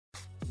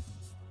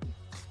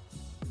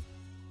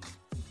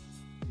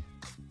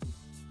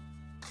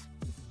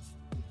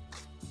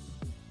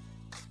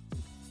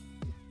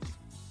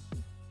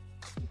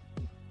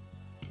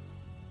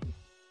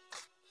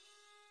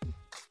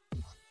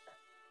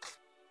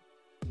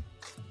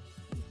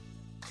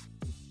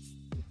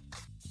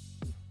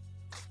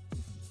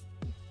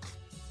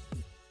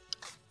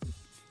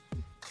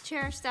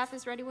Chair, staff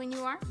is ready when you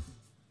are.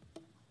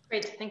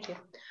 Great, thank you.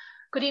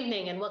 Good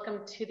evening and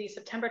welcome to the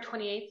September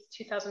 28th,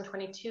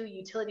 2022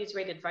 Utilities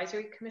Rate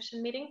Advisory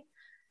Commission meeting.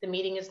 The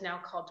meeting is now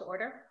called to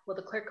order. Will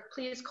the clerk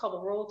please call the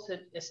roll to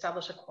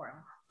establish a quorum?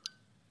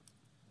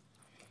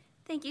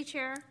 Thank you,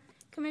 Chair.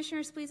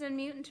 Commissioners, please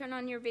unmute and turn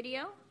on your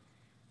video.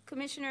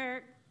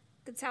 Commissioner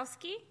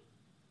Gutowski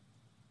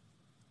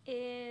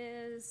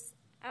is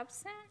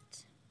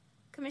absent.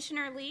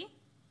 Commissioner Lee?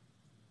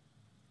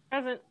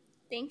 Present.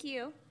 Thank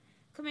you.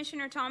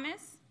 Commissioner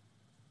Thomas?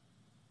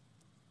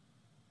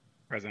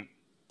 Present.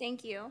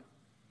 Thank you.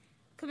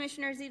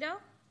 Commissioner Zito?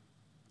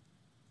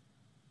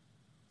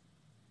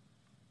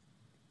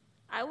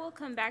 I will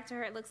come back to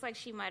her. It looks like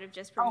she might have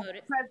just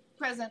promoted.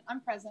 Present.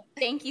 I'm present.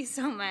 Thank you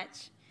so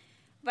much.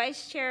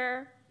 Vice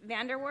Chair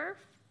Vanderwerf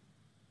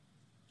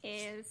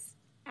is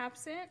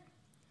absent.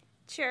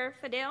 Chair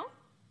Fadel?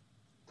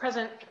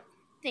 Present.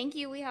 Thank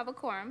you. We have a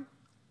quorum.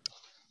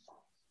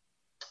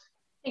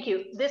 Thank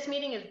you. This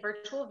meeting is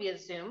virtual via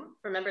Zoom.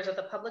 For members of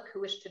the public who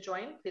wish to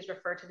join, please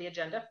refer to the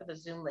agenda for the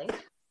Zoom link.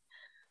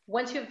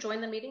 Once you have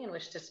joined the meeting and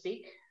wish to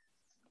speak,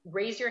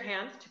 raise your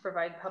hand to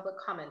provide public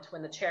comment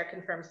when the chair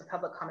confirms the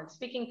public comment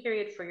speaking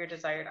period for your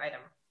desired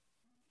item.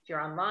 If you're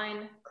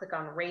online, click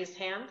on Raise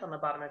Hand on the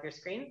bottom of your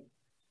screen.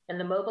 In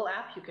the mobile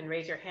app, you can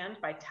raise your hand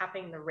by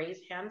tapping the Raise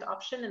Hand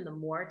option in the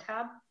More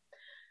tab.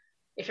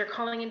 If you're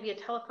calling in via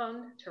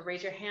telephone, to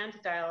raise your hand,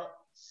 dial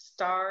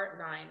 *9.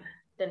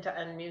 Then to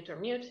unmute or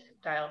mute,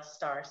 dial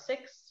 *6.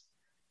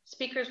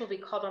 Speakers will be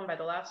called on by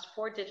the last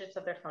 4 digits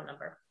of their phone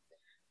number.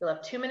 You'll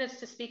have 2 minutes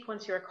to speak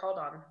once you are called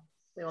on.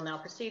 We will now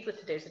proceed with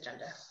today's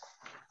agenda.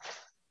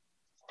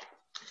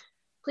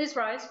 Please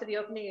rise for the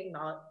opening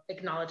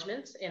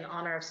acknowledgements in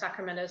honor of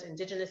Sacramento's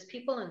Indigenous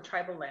people and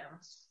tribal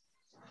lands.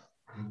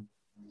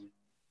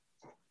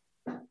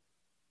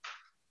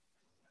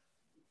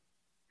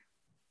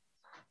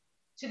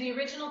 To the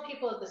original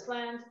people of this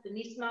land, the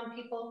Nisman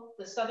people,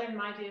 the Southern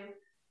Maidu,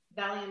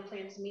 Valley and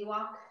Plains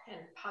Miwok, and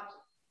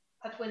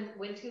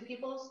Patwin-Wintu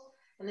peoples,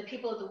 and the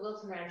people of the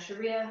Wilton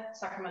Rancheria,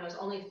 Sacramento's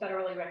only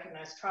federally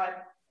recognized tribe.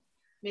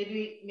 May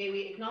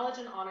we acknowledge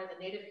and honor the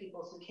Native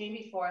peoples who came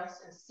before us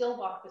and still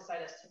walk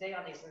beside us today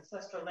on these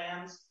ancestral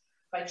lands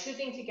by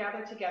choosing to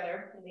gather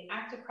together in the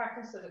active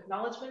practice of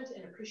acknowledgement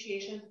and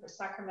appreciation for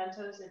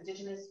Sacramento's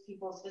Indigenous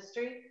peoples'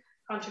 history,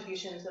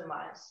 contributions, and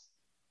lives.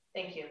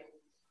 Thank you.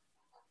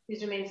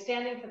 Please remain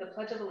standing for the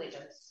Pledge of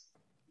Allegiance.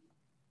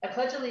 I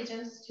pledge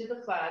allegiance to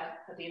the flag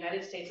of the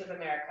United States of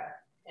America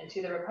and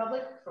to the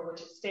republic for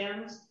which it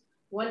stands,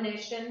 one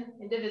nation,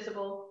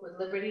 indivisible, with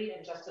liberty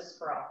and justice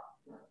for all.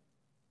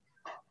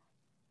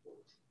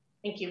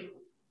 Thank you.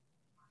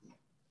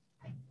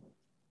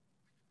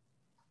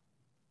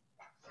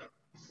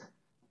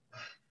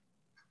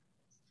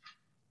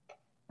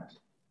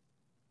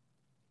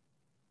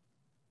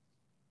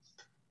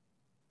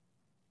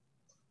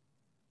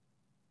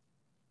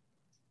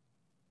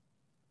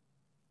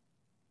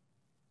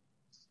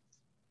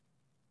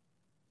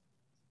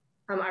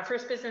 Our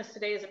first business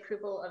today is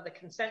approval of the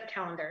consent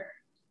calendar.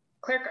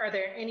 Clerk, are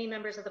there any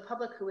members of the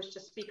public who wish to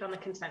speak on the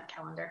consent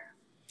calendar?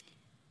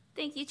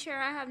 Thank you, Chair.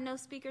 I have no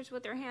speakers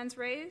with their hands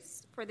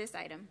raised for this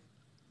item.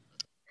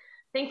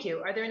 Thank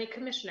you. Are there any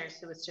commissioners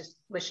who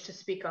wish to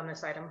speak on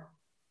this item?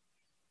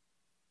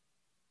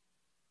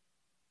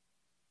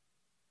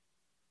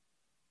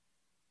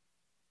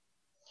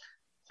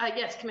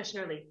 Yes,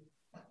 Commissioner Lee.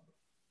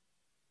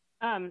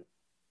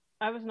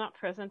 I was not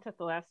present at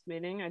the last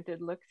meeting. I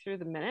did look through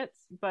the minutes,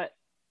 but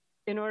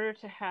in order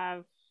to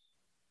have,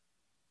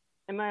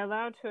 am I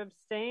allowed to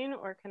abstain,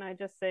 or can I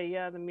just say,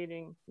 yeah, the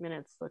meeting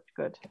minutes looked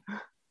good?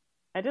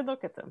 I did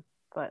look at them,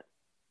 but.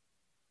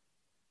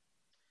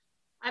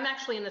 I'm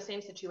actually in the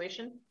same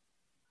situation.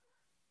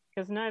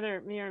 Because neither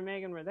me or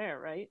Megan were there,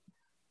 right?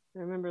 I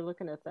remember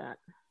looking at that.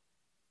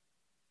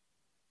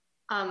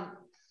 I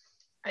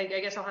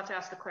guess I'll have to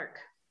ask the clerk.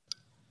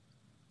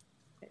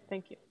 Okay,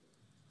 thank you.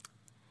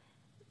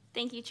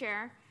 Thank you,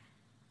 Chair.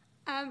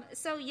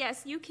 So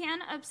yes, you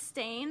can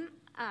abstain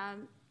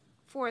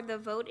for the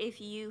vote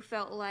if you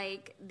felt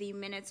like the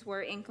minutes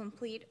were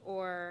incomplete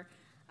or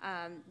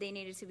they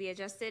needed to be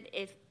adjusted.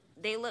 If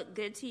they look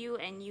good to you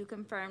and you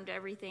confirmed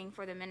everything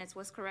for the minutes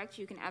was correct,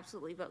 you can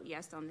absolutely vote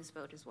yes on this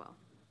vote as well.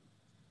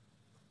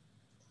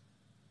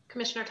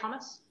 Commissioner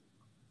Thomas?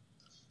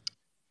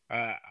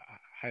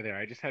 Hi there.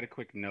 I just had a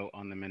quick note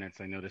on the minutes.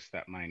 I noticed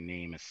that my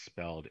name is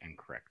spelled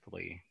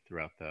incorrectly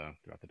throughout the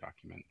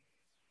document.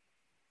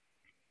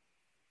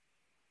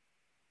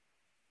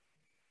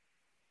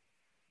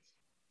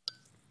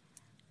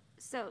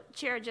 So,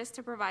 Chair, just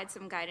to provide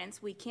some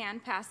guidance, we can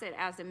pass it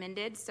as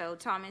amended. So,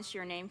 Thomas,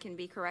 your name can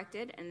be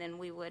corrected, and then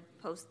we would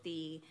post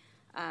the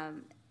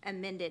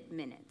amended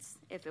minutes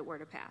if it were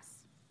to pass.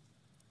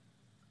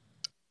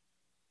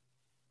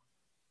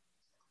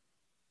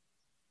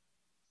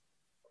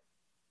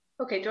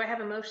 Okay, do I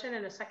have a motion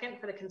and a second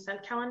for the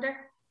consent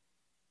calendar?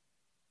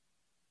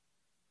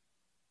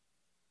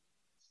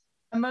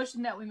 A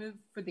motion that we move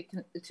for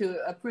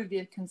to approve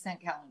the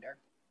consent calendar.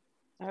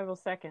 I will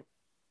second.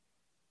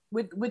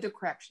 With the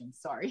corrections,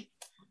 sorry.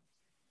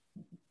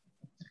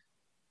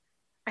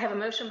 I have a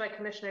motion by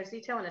Commissioner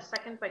Zito and a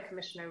second by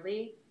Commissioner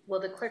Lee. Will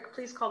the clerk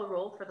please call the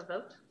roll for the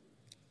vote?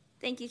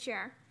 Thank you,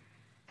 Chair.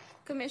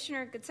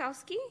 Commissioner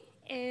Gutowski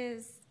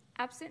is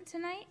absent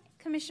tonight.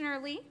 Commissioner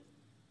Lee?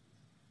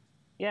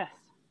 Yes.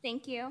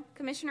 Thank you.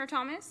 Commissioner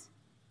Thomas?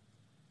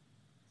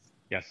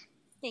 Yes.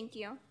 Thank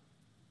you.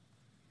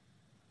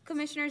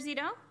 Commissioner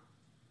Zito?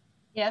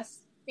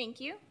 Yes. Thank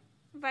you.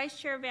 Vice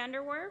Chair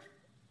Vanderwerf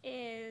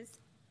is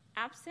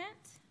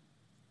absent.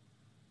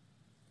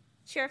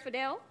 Chair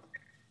Fidel?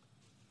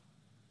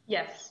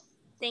 Yes.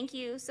 Thank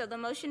you. So the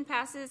motion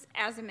passes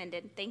as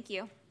amended. Thank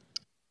you.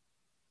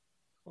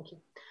 Thank you.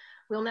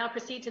 We'll now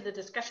proceed to the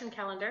discussion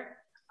calendar.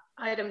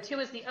 Item 2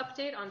 is the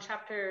update on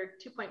Chapter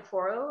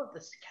 2.40 of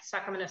the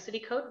Sacramento City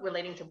Code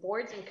relating to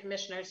boards and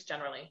commissioners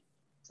generally.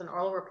 It's an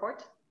oral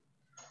report.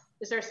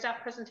 Is there a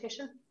staff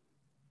presentation?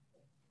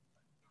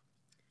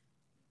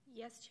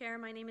 Yes, Chair.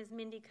 My name is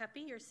Mindy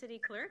Cuppy, your city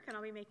clerk, and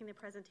I'll be making the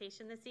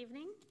presentation this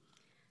evening.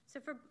 So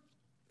for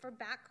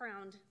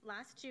background,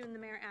 last June, the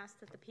mayor asked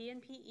that the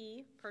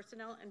PNPE,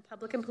 Personnel and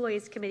Public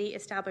Employees Committee,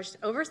 established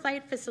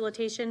oversight,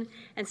 facilitation,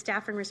 and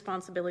staffing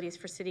responsibilities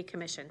for city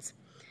commissions.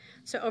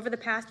 So over the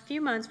past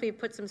few months, we've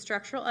put some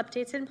structural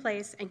updates in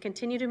place and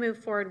continue to move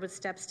forward with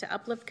steps to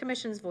uplift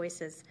commissions'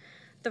 voices.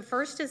 The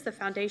first is the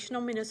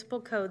foundational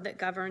municipal code that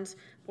governs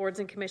boards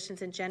and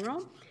commissions in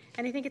general.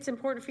 And I think it's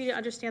important for you to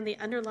understand the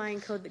underlying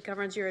code that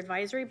governs your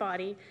advisory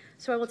body.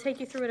 So I will take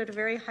you through it at a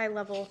very high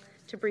level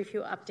to brief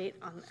you update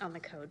on the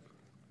code.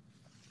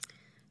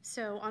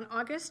 So on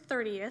August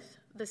 30th,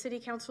 the City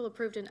Council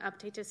approved an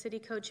update to City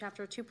Code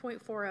Chapter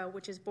 2.40,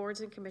 which is boards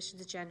and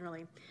commissions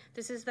generally.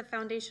 This is the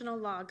foundational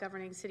law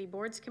governing city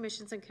boards,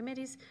 commissions, and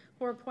committees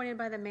who are appointed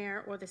by the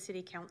mayor or the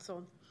City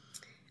Council.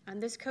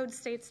 And this code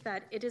states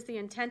that it is the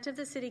intent of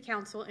the City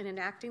Council in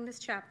enacting this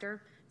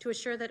chapter to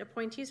assure that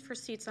appointees for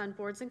seats on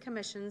boards and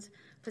commissions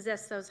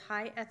possess those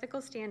high ethical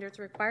standards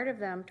required of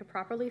them to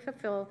properly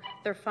fulfill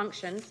their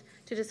functions,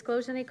 to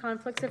disclose any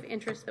conflicts of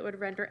interest that would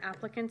render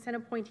applicants and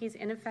appointees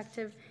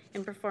ineffective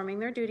in performing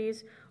their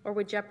duties or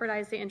would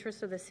jeopardize the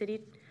interests of the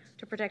city,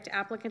 to protect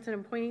applicants and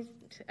appointees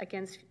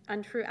against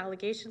untrue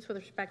allegations with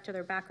respect to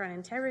their background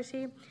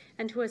integrity,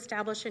 and to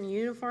establish a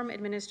uniform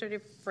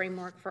administrative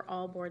framework for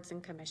all boards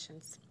and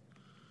commissions.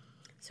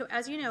 So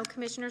as you know,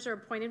 commissioners are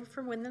appointed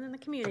from within the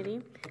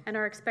community and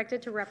are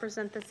expected to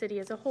represent the city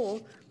as a whole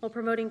while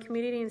promoting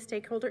community and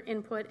stakeholder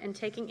input and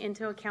taking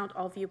into account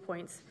all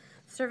viewpoints.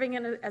 Serving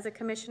as a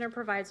commissioner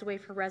provides a way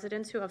for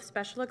residents who have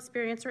special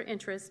experience or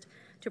interest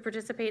to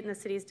participate in the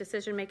city's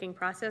decision-making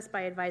process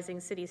by advising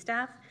city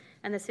staff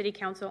and the city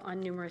council on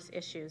numerous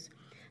issues.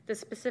 The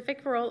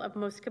specific role of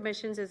most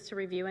commissions is to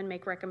review and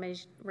make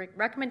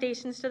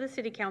recommendations to the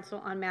city council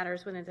on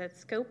matters within its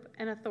scope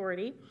and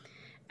authority.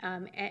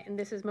 And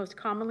this is most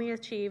commonly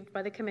achieved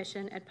by the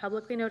Commission at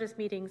publicly noticed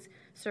meetings,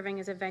 serving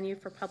as a venue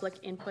for public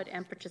input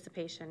and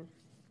participation.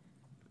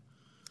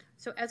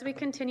 So as we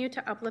continue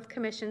to uplift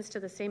commissions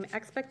to the same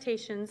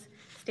expectations,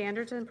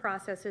 standards, and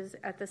processes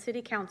at the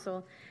City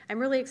Council, I'm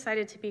really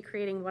excited to be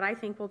creating what I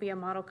think will be a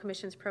model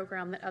commissions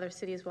program that other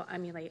cities will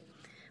emulate.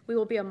 We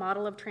will be a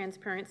model of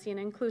transparency and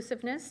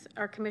inclusiveness.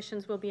 Our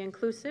commissions will be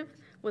inclusive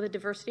with a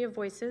diversity of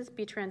voices,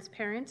 be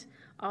transparent.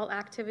 All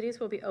activities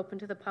will be open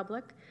to the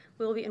public.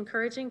 We will be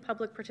encouraging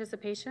public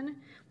participation.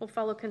 We'll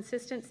follow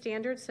consistent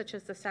standards such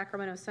as the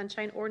Sacramento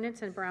Sunshine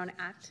Ordinance and Brown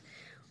Act.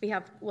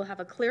 We'll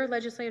have a clear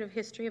legislative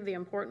history of the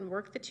important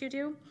work that you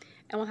do,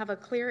 and we'll have a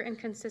clear and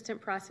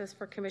consistent process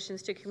for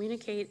commissions to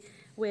communicate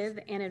with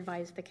and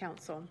advise the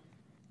council.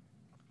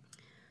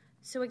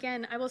 So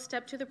again, I will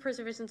step to the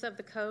provisions of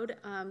the code.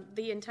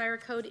 The entire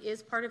code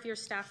is part of your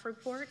staff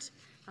report,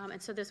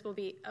 and so this will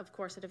be, of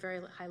course, at a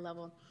very high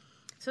level.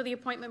 So the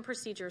appointment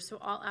procedure, so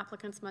all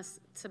applicants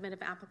must submit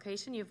an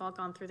application. You've all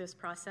gone through this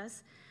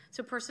process.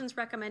 So persons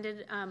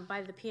recommended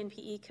by the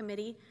PNPE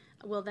committee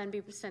will then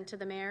be sent to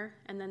the mayor,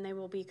 and then they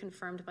will be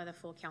confirmed by the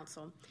full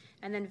council.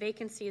 And then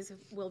vacancies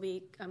will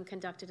be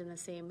conducted in the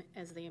same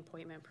as the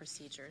appointment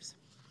procedures.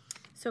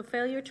 So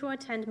failure to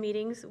attend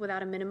meetings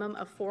without a minimum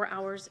of 4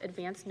 hours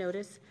advance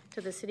notice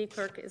to the city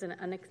clerk is an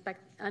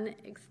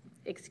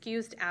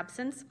unexcused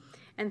absence,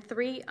 and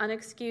 3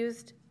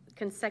 unexcused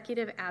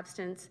consecutive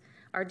absence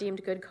are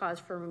deemed good cause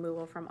for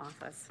removal from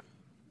office.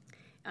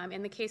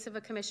 In the case of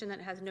a commission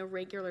that has no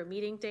regular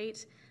meeting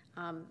date,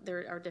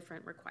 there are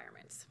different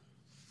requirements.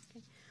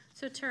 Okay.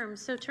 So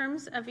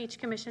terms of each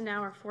commission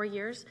now are 4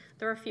 years.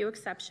 There are a few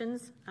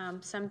exceptions,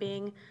 some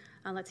being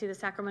let's see, the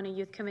Sacramento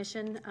Youth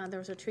Commission,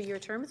 those are 2-year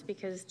terms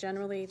because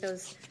generally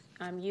those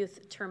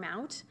youth term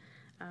out.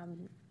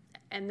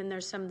 And then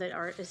there's some that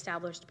are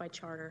established by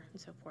charter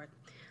and so forth.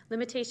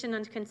 Limitation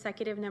on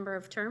consecutive number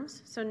of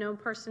terms. So no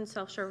person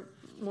shall serve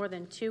more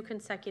than 2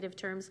 consecutive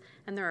terms,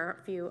 and there are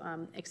a few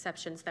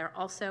exceptions there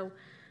also.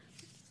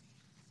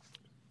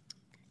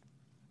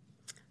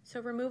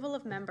 So removal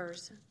of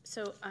members.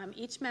 So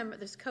each member,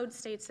 this code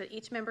states that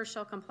each member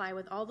shall comply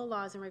with all the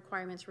laws and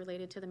requirements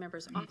related to the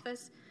member's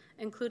office,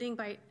 including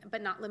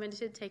but not limited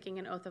to taking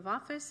an oath of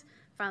office,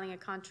 filing a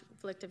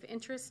conflict of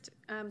interest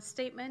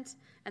statement,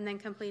 and then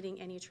completing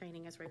any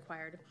training as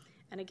required.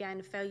 And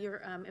again,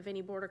 failure of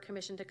any board or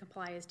commission to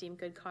comply is deemed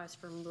good cause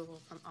for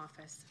removal from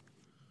office.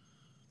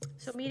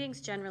 So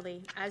meetings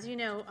generally, as you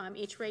know,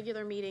 each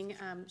regular meeting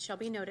shall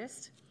be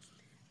noticed.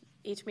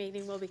 Each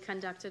meeting will be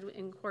conducted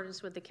in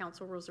accordance with the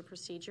council rules of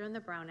procedure and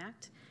the Brown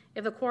Act.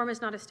 If a quorum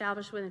is not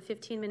established within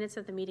 15 minutes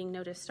of the meeting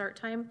notice start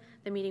time,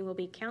 the meeting will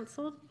be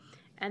canceled.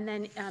 And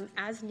then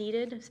as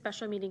needed,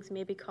 special meetings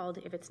may be called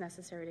if it's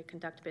necessary to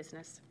conduct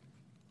business.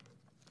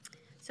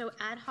 So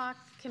ad hoc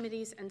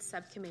committees and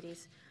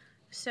subcommittees.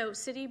 So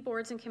city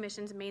boards and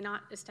commissions may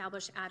not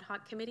establish ad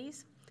hoc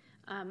committees.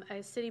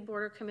 A city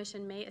board or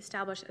commission may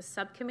establish a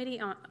subcommittee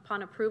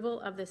upon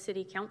approval of the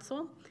city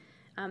council,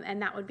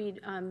 and that would be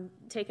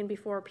taken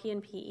before a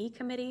PNPE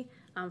committee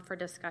for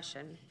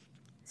discussion.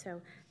 So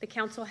the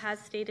council has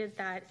stated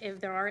that if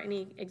there are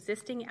any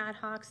existing ad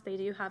hocs, they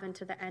do have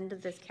until the end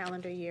of this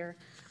calendar year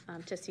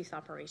to cease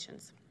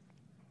operations.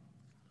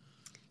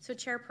 So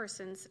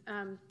chairpersons,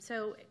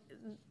 so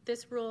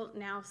this rule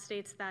now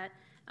states that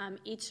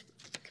each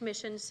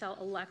commission shall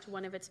elect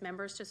one of its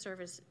members to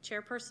serve as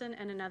chairperson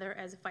and another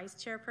as vice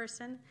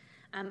chairperson,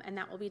 and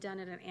that will be done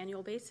on an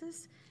annual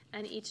basis,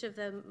 and each of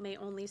them may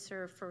only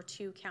serve for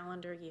 2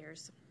 calendar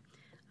years.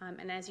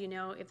 And as you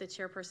know, if the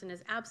chairperson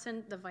is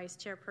absent, the vice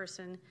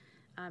chairperson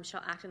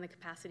shall act in the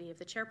capacity of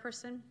the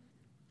chairperson.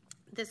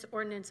 This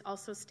ordinance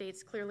also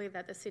states clearly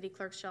that the city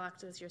clerk shall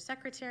act as your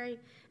secretary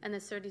and the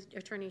city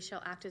attorney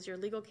shall act as your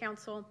legal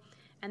counsel.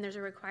 And there's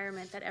a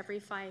requirement that every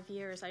 5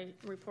 years I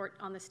report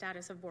on the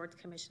status of board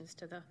commissions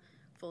to the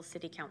full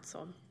city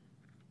council.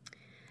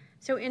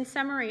 So in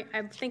summary,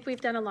 I think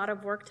we've done a lot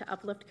of work to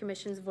uplift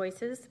commissions'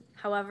 voices.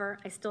 However,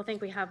 I still think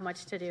we have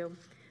much to do.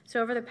 So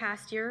over the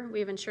past year,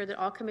 we've ensured that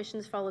all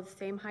commissions follow the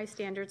same high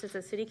standards as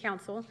the city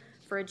council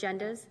for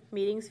agendas,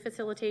 meetings,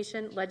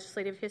 facilitation,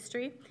 legislative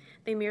history.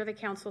 They mirror the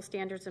council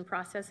standards and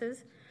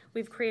processes.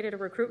 We've created a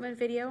recruitment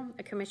video,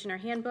 a commissioner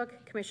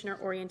handbook, commissioner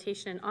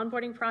orientation and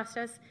onboarding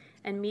process,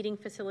 and meeting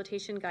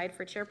facilitation guide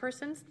for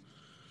chairpersons.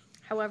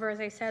 However, as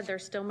I said,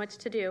 there's still much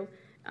to do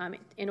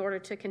in order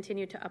to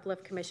continue to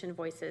uplift commission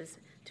voices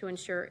to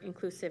ensure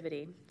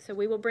inclusivity. So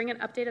we will bring an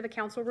update of the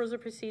council rules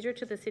of procedure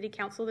to the city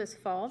council this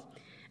fall.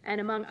 And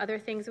among other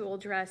things, it will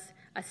address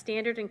a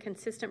standard and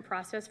consistent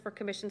process for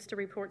commissions to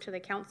report to the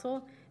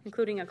council,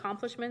 including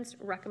accomplishments,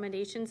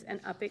 recommendations, and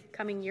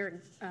upcoming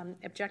year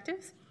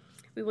objectives.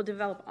 We will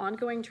develop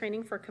ongoing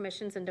training for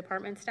commissions and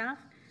department staff,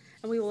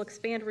 and we will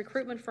expand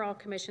recruitment for all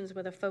commissions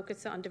with a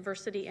focus on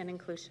diversity and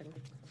inclusion.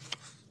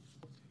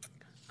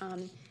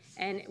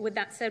 And with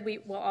that said,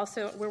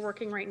 we're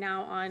working right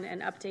now on an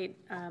update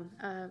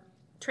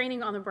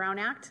training on the Brown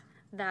Act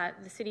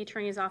that the city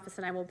attorney's office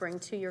and I will bring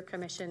to your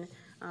commission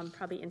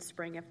probably in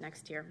spring of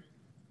next year.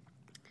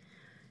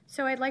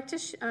 So I'd like to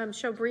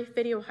show a brief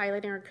video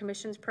highlighting our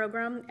commissions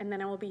program, and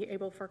then I will be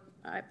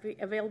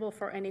available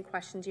for any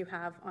questions you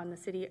have on the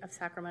City of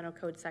Sacramento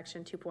Code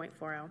Section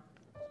 2.40.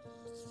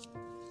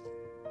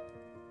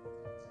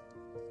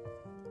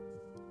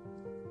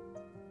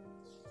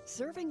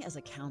 Serving as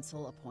a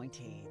council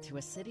appointee to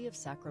a City of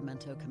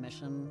Sacramento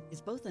commission is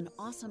both an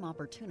awesome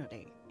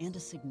opportunity and a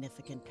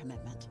significant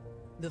commitment.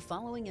 The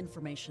following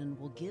information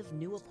will give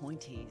new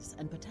appointees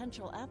and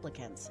potential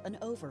applicants an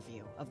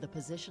overview of the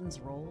position's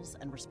roles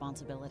and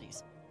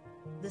responsibilities.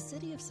 The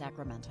City of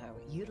Sacramento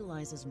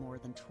utilizes more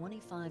than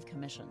 25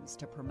 commissions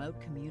to promote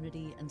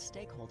community and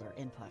stakeholder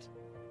input.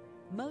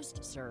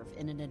 Most serve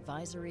in an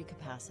advisory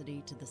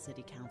capacity to the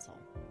City Council.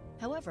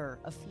 However,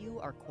 a few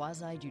are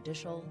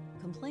quasi-judicial,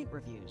 complaint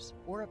reviews,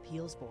 or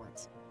appeals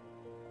boards.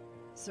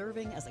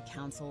 Serving as a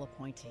council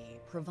appointee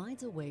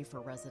provides a way for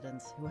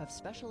residents who have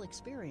special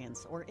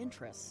experience or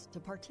interests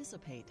to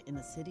participate in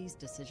the city's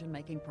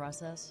decision-making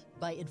process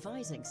by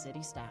advising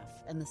city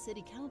staff and the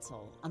City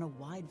Council on a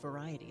wide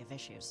variety of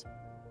issues.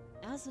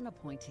 As an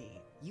appointee,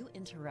 you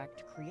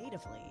interact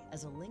creatively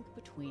as a link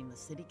between the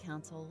City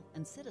Council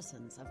and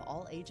citizens of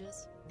all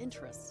ages,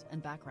 interests,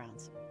 and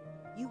backgrounds.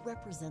 You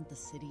represent the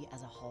city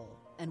as a whole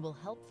and will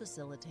help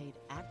facilitate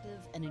active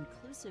and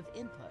inclusive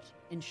input,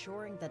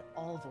 ensuring that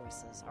all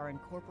voices are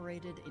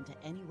incorporated into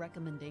any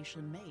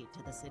recommendation made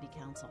to the City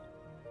Council.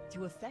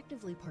 To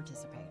effectively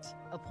participate,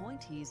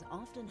 appointees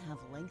often have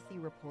lengthy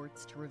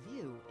reports to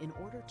review in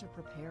order to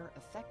prepare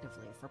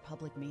effectively for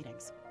public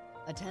meetings.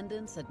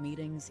 Attendance at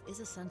meetings is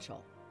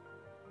essential.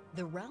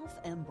 The Ralph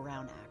M.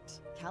 Brown Act,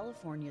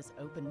 California's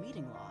open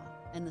meeting law,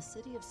 and the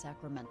City of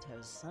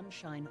Sacramento's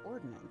Sunshine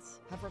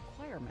Ordinance have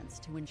requirements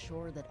to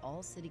ensure that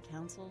all city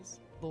councils,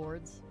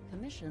 boards,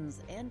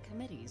 commissions, and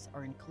committees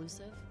are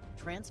inclusive,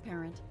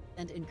 transparent,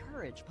 and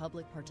encourage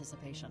public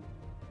participation.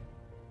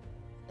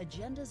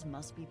 Agendas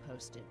must be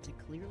posted to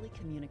clearly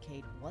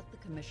communicate what the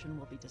commission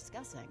will be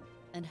discussing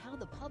and how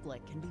the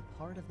public can be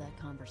part of that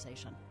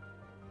conversation.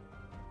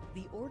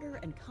 The order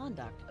and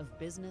conduct of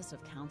business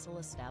of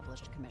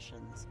council-established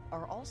commissions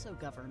are also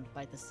governed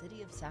by the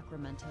City of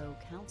Sacramento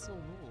Council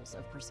Rules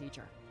of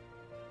Procedure.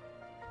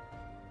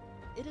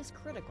 It is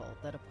critical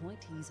that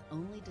appointees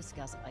only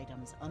discuss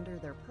items under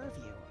their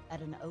purview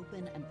at an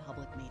open and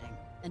public meeting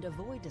and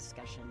avoid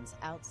discussions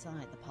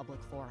outside the public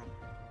forum.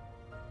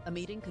 A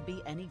meeting could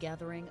be any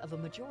gathering of a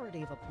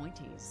majority of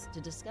appointees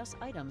to discuss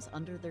items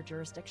under their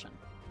jurisdiction,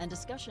 and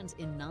discussions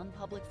in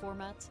non-public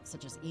formats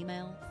such as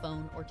email,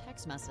 phone, or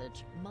text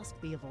message must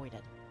be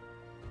avoided.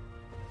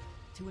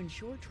 To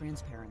ensure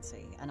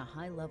transparency and a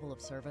high level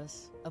of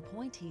service,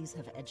 appointees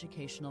have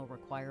educational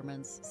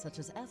requirements such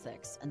as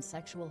ethics and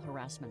sexual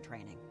harassment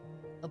training.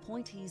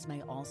 Appointees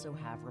may also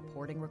have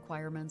reporting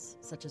requirements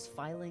such as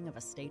filing of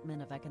a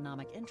Statement of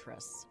Economic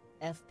Interests,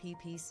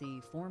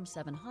 FPPC Form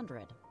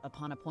 700,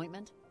 upon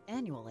appointment,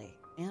 annually,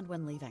 and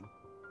when leaving.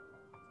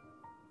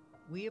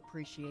 We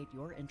appreciate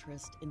your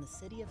interest in the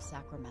City of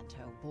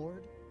Sacramento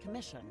Board,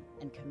 Commission,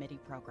 and Committee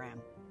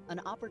Program, an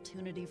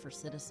opportunity for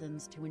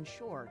citizens to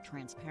ensure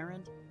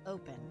transparent,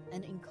 open,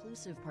 and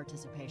inclusive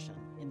participation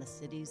in the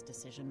city's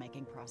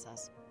decision-making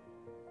process.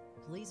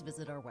 Please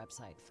visit our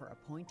website for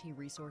appointee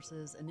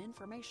resources and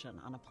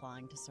information on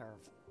applying to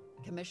serve.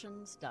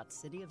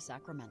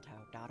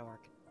 Commissions.cityofsacramento.org.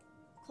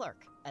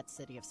 Clerk at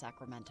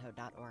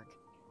cityofsacramento.org.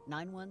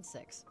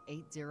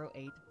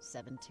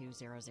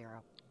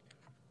 916-808-7200.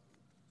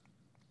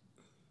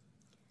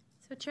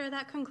 So, Chair,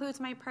 that concludes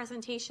my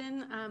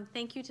presentation.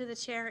 Thank you to the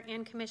Chair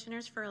and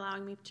Commissioners for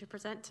allowing me to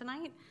present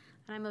tonight,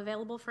 and I'm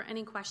available for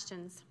any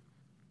questions.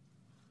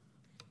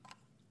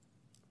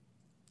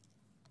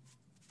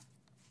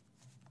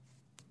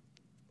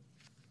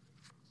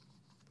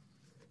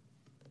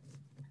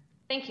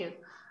 Thank you.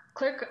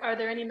 Clerk, are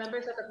there any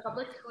members of the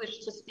public who wish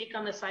to speak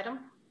on this item?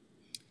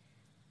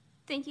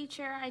 Thank you,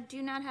 Chair. I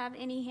do not have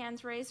any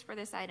hands raised for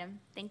this item.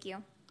 Thank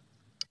you.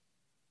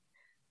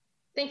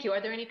 Thank you. Are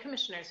there any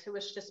commissioners who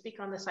wish to speak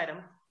on this item?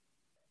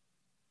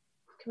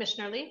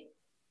 Commissioner Lee?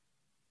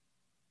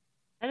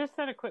 I just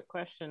had a quick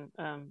question.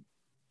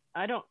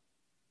 I don't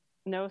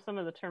know some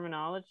of the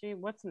terminology.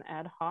 What's an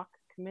ad hoc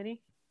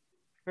committee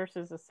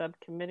versus a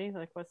subcommittee?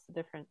 Like, what's the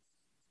difference?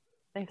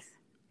 Thanks.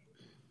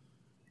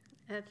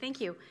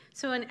 Thank you.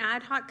 So an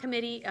ad hoc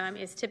committee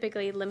is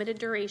typically limited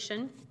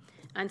duration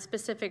and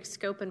specific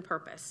scope and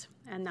purpose,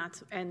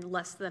 and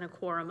less than a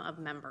quorum of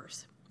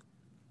members.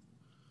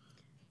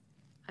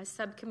 A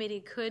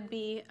subcommittee could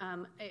be,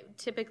 it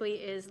typically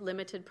is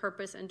limited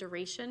purpose and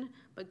duration,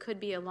 but could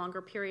be a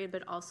longer period,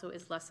 but also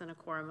is less than a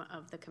quorum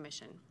of the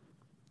commission.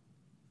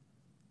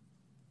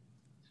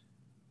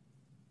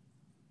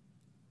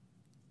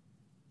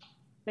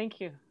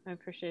 Thank you. I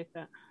appreciate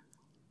that.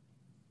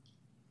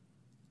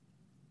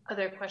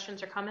 Other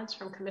questions or comments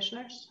from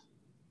commissioners?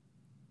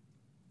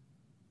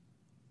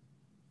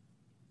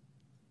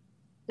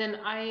 Then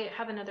I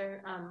have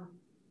another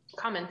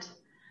comment,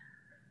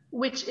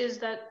 which is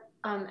that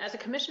as a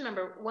commission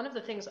member, one of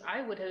the things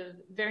I would have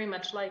very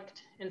much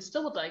liked and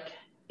still would like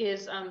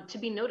is to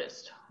be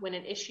noticed when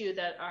an issue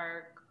that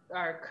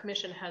our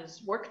commission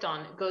has worked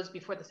on goes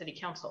before the city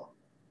council.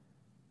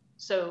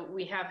 So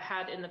we have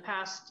had in the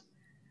past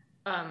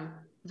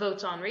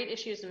votes on rate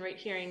issues and rate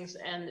hearings,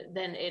 and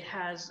then it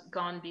has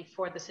gone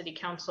before the city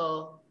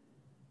council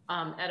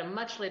at a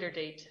much later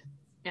date,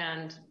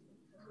 and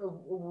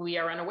we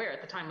are unaware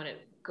at the time when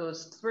it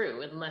goes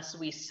through unless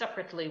we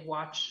separately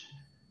watch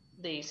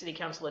the city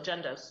council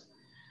agendas.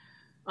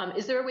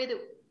 Is there a way that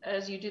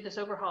as you do this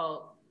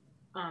overhaul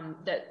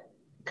that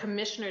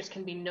commissioners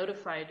can be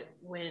notified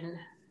when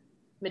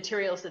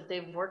materials that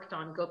they've worked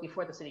on go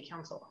before the city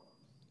council?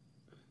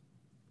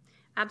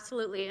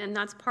 Absolutely, and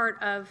that's part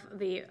of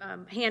the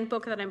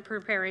handbook that I'm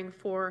preparing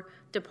for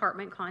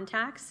department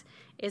contacts,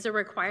 is a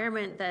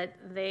requirement that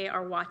they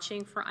are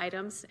watching for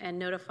items and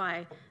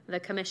notify the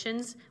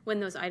commissions when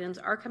those items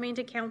are coming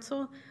to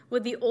council,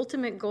 with the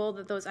ultimate goal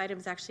that those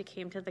items actually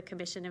came to the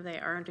commission if they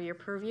are under your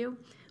purview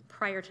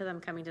prior to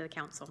them coming to the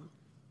council.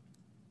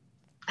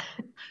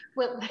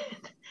 Well,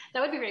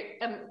 that would be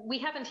great. We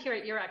haven't here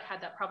at URAC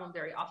had that problem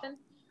very often,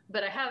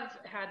 but I have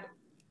had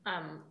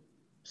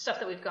stuff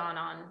that we've gone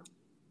on.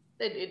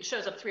 It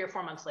shows up 3 or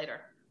 4 months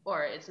later,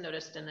 or it's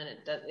noticed and then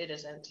it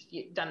isn't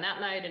done that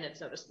night, and it's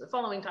noticed the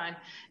following time,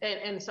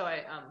 and so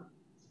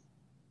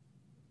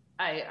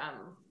I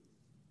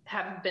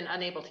have been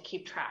unable to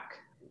keep track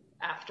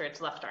after it's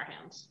left our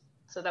hands.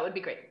 So that would be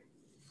great.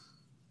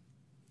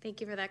 Thank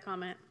you for that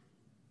comment.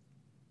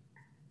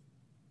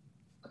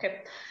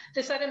 Okay,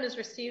 this item is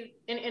received.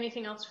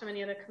 Anything else from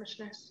any other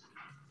commissioners?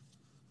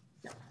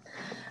 No.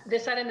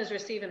 This item is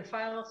received and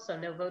filed, so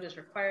no vote is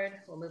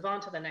required. We'll move on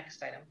to the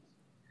next item.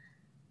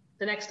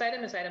 The next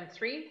item is item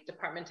 3,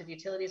 Department of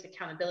Utilities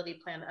Accountability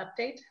Plan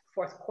Update,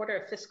 4th quarter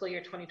of fiscal year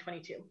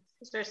 2022.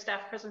 Is there a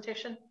staff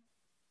presentation?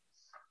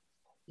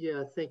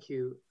 Yeah, thank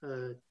you,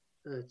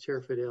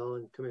 Chair Fidel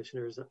and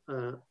commissioners.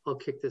 I'll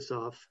kick this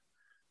off.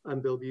 I'm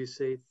Bill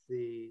Busaith,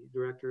 the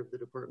Director of the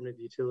Department of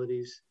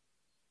Utilities.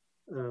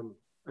 I'm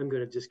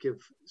going to just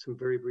give some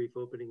very brief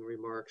opening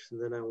remarks,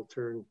 and then I will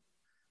turn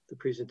the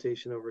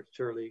presentation over to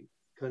Charlie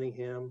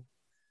Cunningham.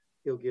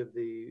 He'll give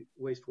the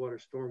wastewater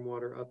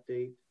stormwater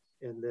update.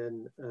 And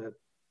then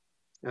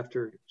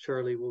after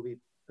Charlie will be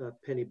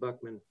Penny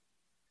Buckman,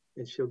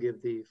 and she'll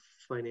give the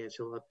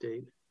financial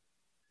update.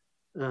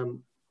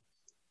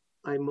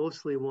 I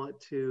mostly want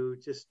to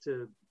just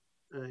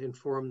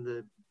inform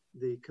the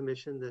the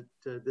commission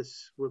that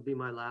this will be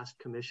my last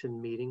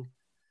commission meeting.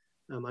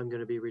 I'm going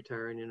to be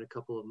retiring in a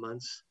couple of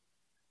months.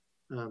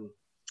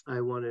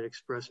 I want to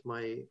express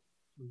my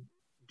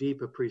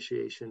deep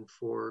appreciation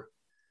for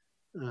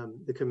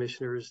the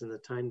commissioners and the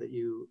time that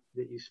you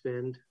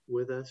spend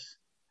with us,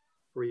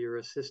 for your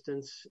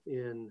assistance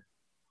in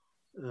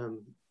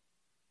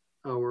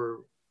our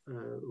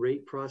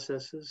rate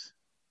processes,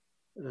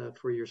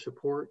 for your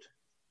support,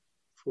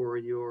 for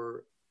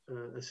your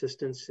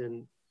assistance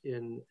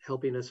in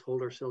helping us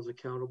hold ourselves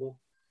accountable,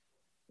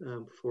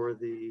 for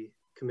the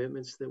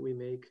commitments that we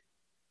make.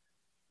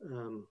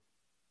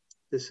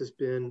 This has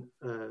been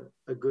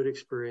a good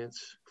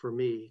experience for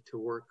me to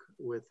work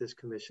with this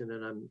commission,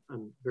 and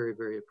I'm very,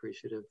 very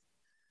appreciative.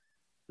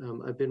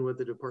 I've been with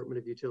the Department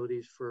of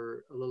Utilities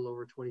for a little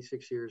over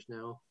 26 years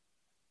now,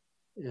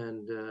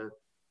 and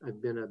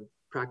I've been a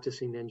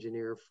practicing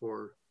engineer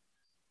for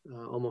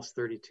almost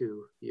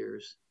 32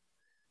 years.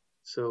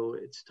 So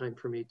it's time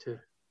for me to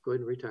go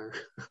ahead and retire.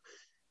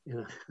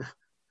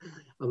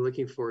 I'm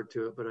looking forward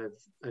to it, but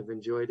I've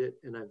enjoyed it,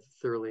 and I've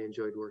thoroughly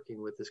enjoyed working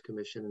with this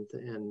commission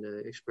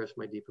and express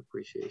my deep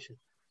appreciation.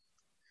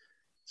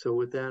 So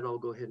with that, I'll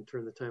go ahead and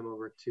turn the time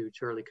over to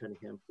Charlie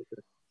Cunningham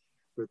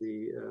for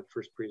the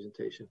first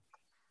presentation.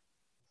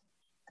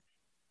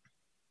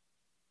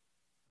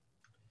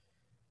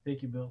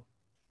 Thank you, Bill.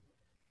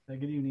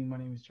 Good evening. My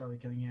name is Charlie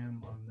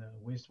Cunningham. I'm the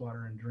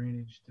Wastewater and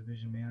Drainage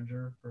Division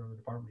Manager for the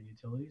Department of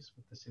Utilities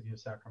with the City of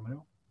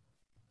Sacramento.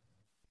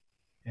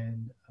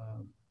 And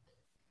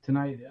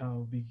tonight,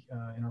 I'll be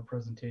in our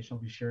presentation,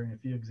 I'll be sharing a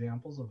few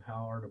examples of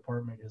how our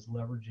department is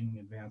leveraging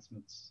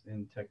advancements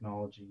in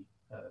technology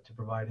to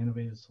provide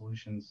innovative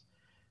solutions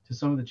to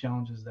some of the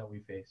challenges that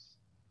we face.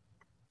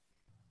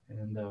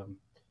 And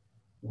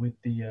with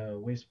the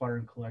wastewater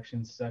and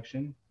collections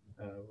section,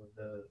 with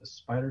the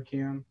Spider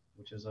Cam,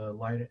 which is a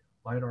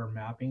LiDAR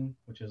mapping,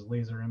 which is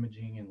laser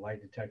imaging and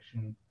light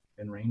detection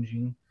and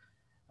ranging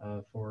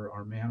for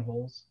our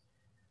manholes,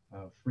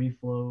 free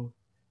flow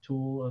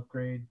tool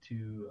upgrade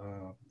to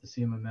the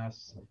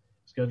CMMS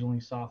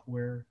scheduling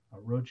software, a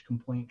roach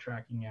complaint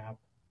tracking app,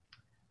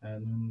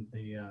 and then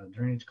the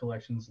drainage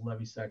collections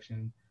levee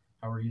section,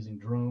 how we're using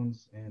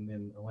drones, and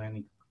then a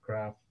landing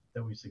craft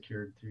that we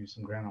secured through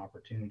some grant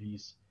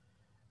opportunities,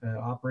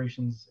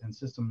 operations and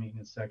system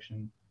maintenance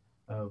section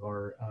of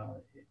our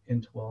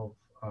N12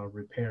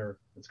 repair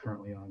that's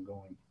currently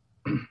ongoing.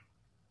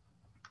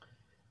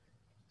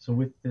 So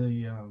with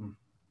the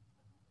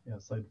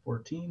slide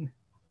 14.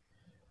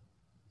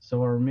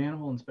 So our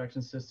manhole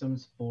inspection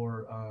systems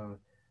for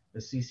the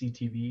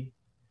CCTV.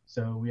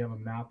 So we have a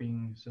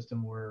mapping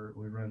system where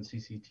we run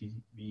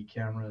CCTV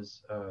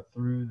cameras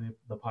through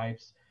the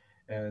pipes,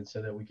 and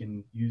so that we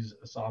can use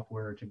a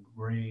software to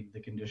grade the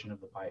condition of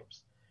the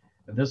pipes.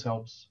 And this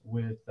helps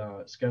with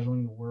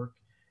scheduling the work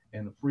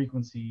and the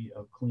frequency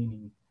of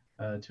cleaning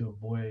to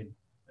avoid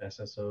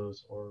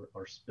SSOs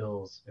or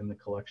spills in the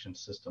collection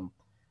system.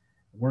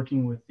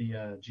 Working with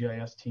the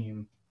GIS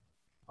team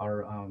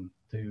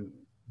to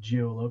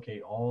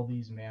geolocate all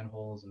these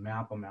manholes,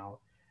 map them out,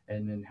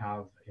 and then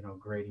have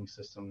grading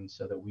systems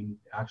so that we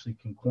actually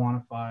can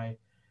quantify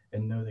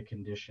and know the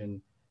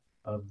condition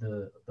of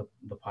the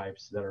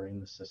pipes that are in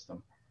the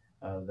system,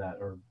 that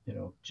are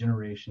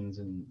generations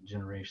and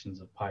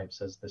generations of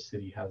pipes as the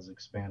city has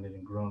expanded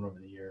and grown over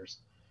the years.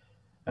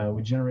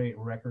 We generate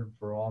record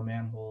for all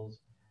manholes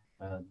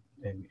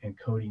and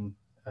coding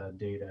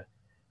data.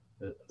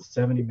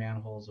 70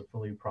 manholes are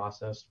fully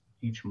processed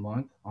each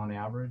month on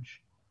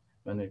average,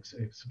 and it's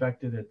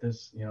expected at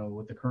this,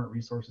 with the current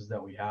resources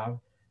that we have,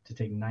 to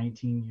take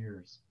 19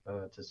 years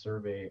to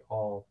survey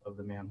all of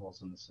the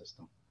manholes in the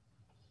system.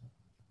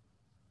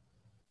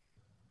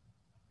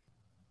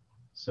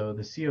 So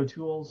the CO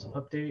Tools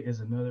update is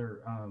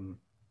another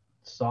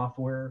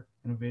software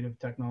innovative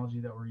technology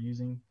that we're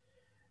using.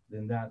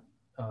 Then that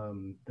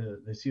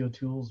the CO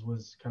Tools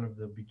was kind of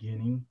the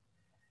beginning,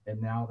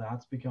 and now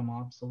that's become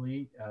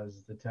obsolete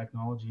as the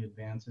technology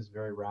advances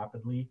very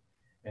rapidly,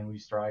 and we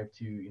strive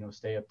to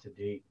stay up to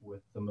date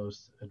with the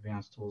most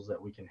advanced tools that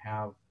we can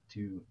have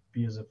to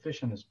be as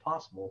efficient as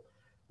possible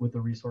with the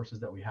resources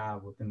that we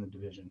have within the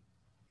division.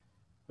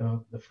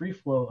 The free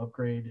flow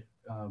upgrade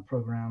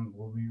program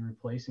will be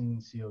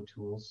replacing CO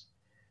Tools,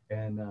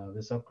 and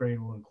this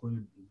upgrade will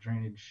include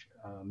drainage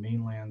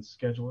mainland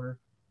scheduler.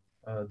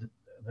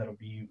 That'll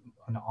be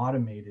an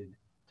automated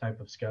type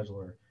of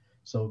scheduler.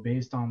 So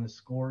based on the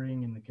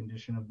scoring and the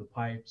condition of the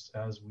pipes,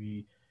 as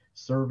we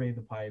survey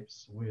the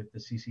pipes with the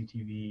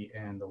CCTV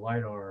and the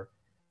LiDAR,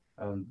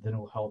 then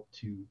it'll help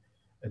to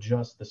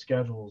adjust the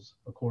schedules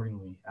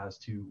accordingly as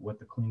to what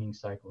the cleaning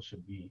cycle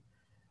should be,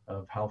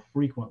 of how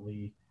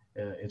frequently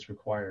it's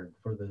required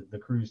for the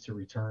crews to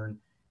return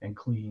and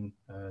clean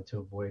to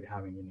avoid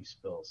having any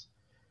spills.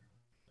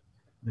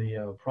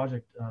 The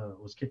project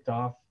was kicked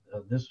off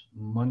this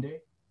Monday,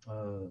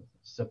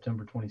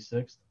 September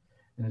 26th,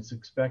 and it's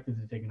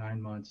expected to take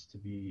 9 months to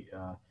be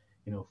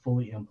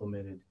fully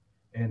implemented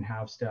and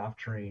have staff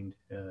trained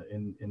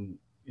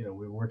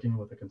we're working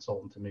with a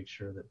consultant to make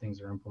sure that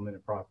things are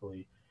implemented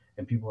properly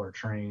and people are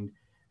trained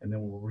and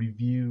then we'll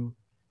review,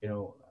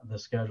 the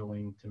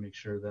scheduling to make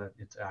sure that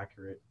it's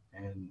accurate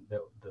and that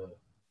the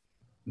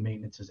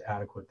maintenance is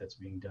adequate that's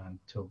being done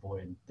to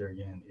avoid there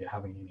again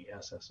having any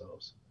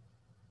SSOs.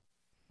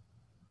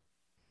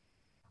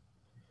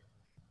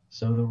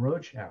 So the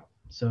roach app.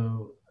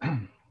 So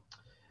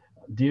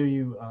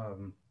DOU,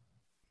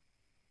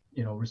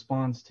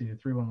 responds to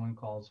 311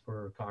 calls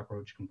for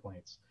cockroach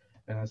complaints,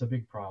 and that's a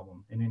big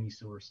problem in any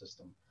sewer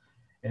system.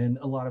 And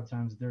a lot of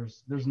times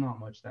there's not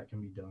much that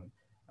can be done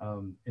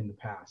in the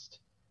past,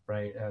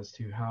 right, as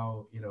to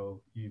how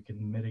you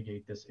can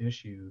mitigate this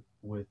issue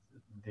with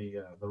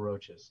the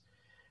roaches.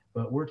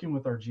 But working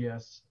with our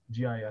GIS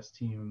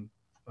team,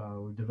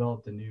 we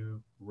developed a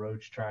new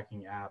roach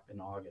tracking app in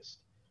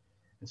August.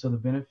 And so the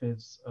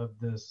benefits of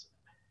this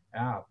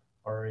app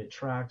are it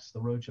tracks the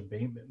roach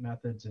abatement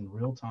methods in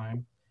real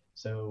time.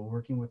 So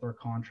working with our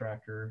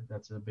contractor,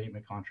 that's an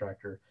abatement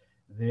contractor,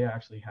 they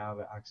actually have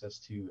access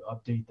to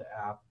update the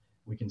app.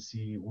 We can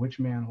see which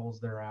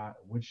manholes they're at,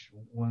 which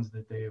ones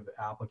that they've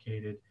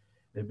applicated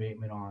the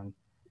abatement on,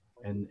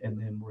 and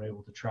then we're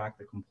able to track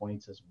the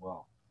complaints as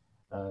well.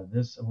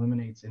 This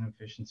eliminates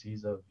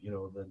inefficiencies of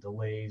the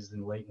delays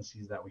and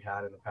latencies that we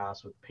had in the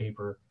past with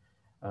paper,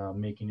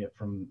 making it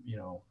from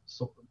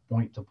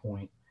point to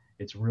point.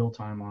 It's real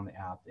time on the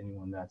app.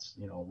 Anyone that's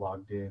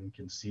logged in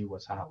can see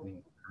what's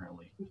happening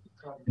currently.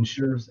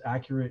 Ensures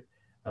accurate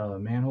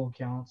manhole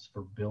counts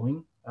for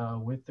billing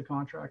with the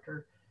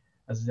contractor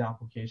as the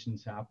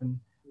applications happen.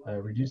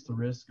 Reduce the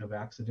risk of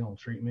accidental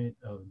treatment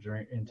of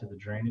into the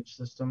drainage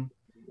system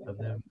of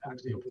them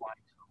actually applying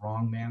to the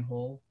wrong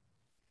manhole.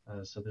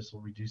 So this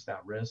will reduce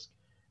that risk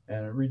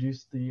and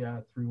reduce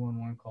the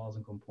 311 calls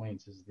and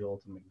complaints is the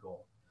ultimate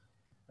goal.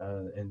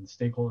 And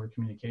stakeholder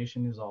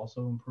communication is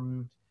also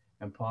improved,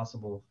 and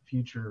possible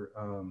future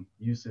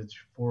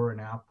usage for an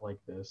app like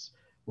this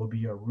will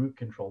be a root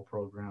control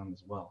program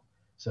as well,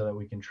 so that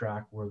we can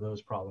track where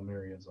those problem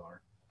areas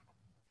are.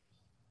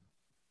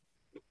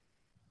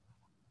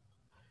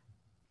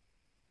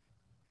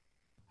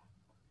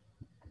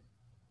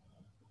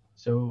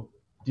 So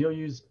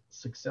DOU's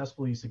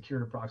successfully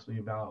secured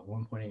approximately about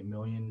 $1.8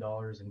 million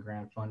in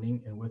grant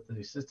funding, and with the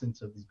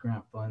assistance of these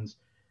grant funds,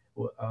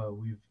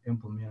 we've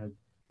implemented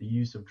the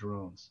use of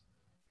drones.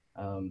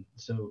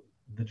 So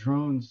the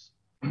drones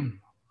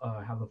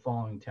have the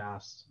following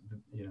tasks,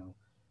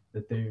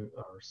 that they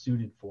are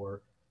suited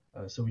for.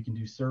 So we can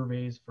do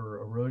surveys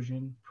for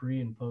erosion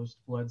pre and post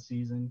flood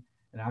season,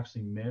 and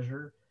actually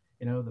measure,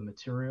 the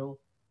material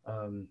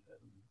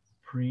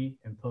pre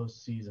and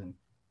post season.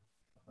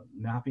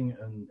 Mapping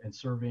and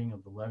surveying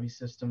of the levee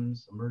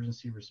systems,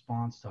 emergency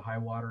response to high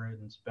water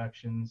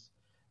inspections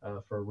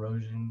for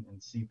erosion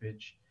and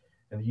seepage,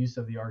 and the use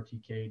of the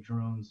RTK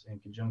drones in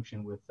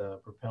conjunction with the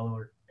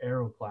propeller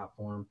aero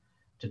platform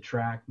to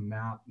track,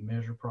 map,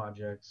 measure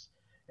projects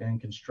and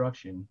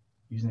construction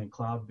using a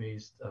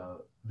cloud-based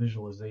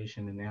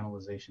visualization and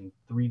analyzation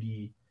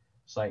 3D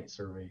site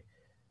survey.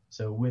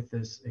 So with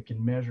this, it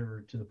can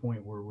measure to the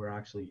point where we're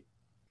actually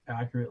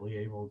accurately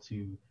able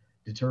to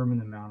determine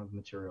the amount of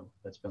material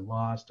that's been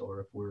lost, or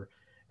if we're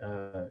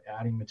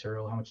adding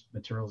material, how much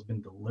material has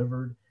been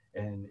delivered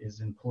and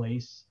is in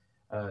place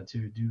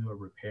to do a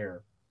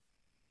repair.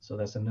 So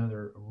that's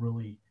another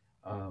really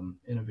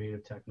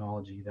innovative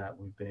technology that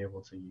we've been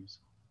able to use.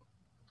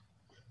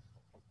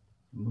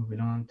 Moving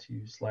on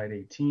to slide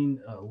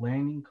 18,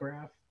 landing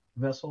craft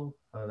vessel,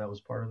 that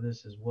was part of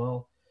this as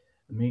well.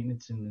 The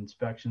maintenance and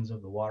inspections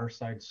of the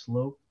waterside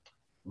slope,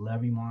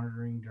 levee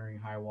monitoring during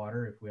high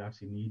water if we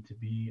actually need to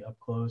be up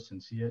close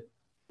and see it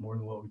more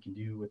than what we can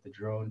do with the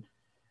drone.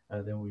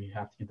 Then we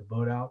have to get the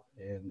boat out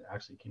and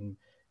actually can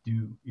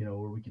do,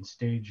 where we can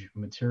stage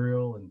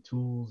material and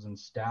tools and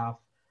staff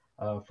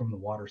from the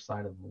water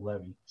side of the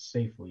levee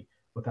safely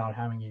without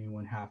having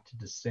anyone have to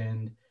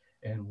descend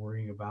and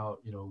worrying about,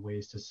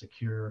 ways to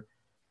secure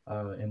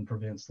and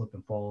prevent slip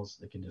and falls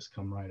that can just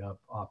come right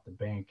up off the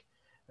bank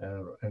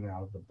and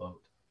out of the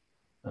boat.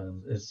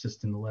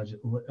 Assist in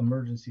the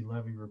emergency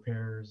levee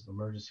repairs,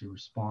 emergency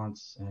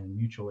response, and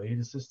mutual aid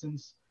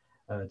assistance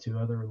to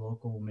other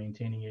local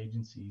maintaining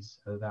agencies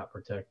that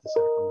protect the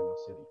Sacramento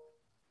City.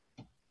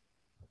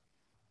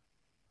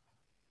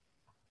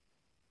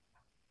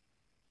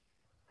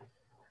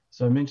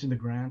 So I mentioned the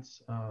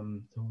grants.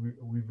 So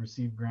we've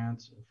received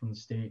grants from the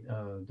state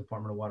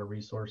Department of Water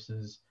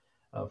Resources,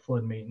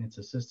 flood maintenance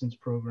assistance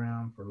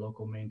program for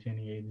local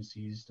maintaining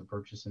agencies to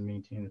purchase and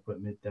maintain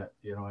equipment that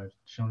I've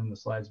shown in the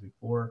slides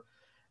before,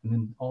 and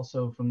then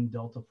also from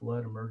Delta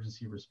Flood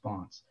Emergency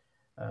Response,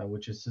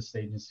 which assists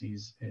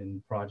agencies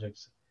in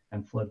projects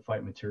and flood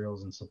fight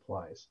materials and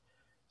supplies.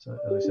 So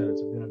as I said,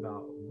 it's been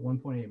about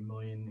 1.8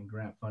 million in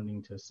grant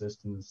funding to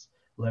assist in this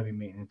levee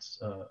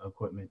maintenance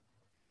equipment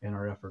and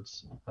our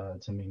efforts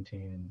to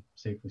maintain and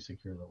safely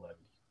secure the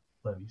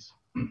levees.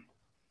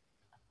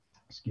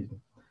 Excuse me.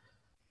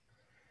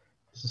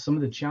 So some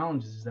of the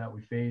challenges that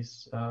we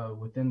face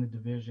within the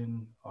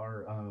division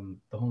are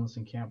the homeless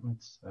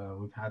encampments.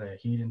 We've had a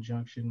heat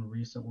injunction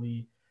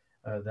recently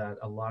that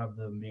a lot of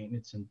the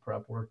maintenance and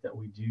prep work that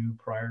we do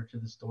prior to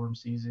the storm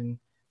season,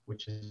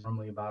 which is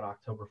normally about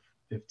October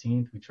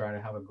 15th. We try to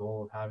have a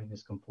goal of having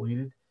this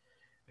completed,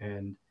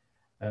 and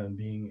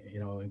being,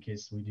 in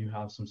case we do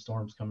have some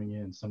storms coming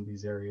in, some of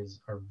these areas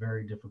are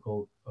very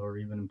difficult or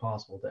even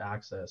impossible to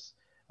access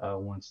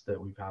once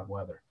that we've had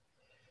weather.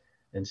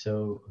 And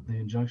so the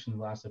injunction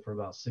lasted for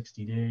about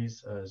 60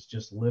 days. It's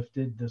just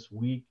lifted this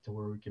week to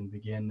where we can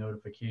begin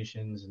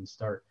notifications and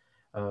start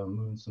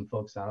moving some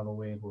folks out of the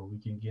way where we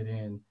can get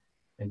in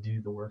and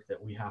do the work that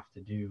we have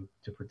to do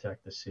to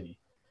protect the city.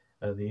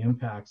 The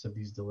impacts of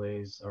these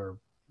delays are,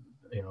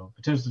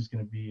 potentially is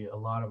going to be a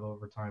lot of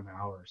overtime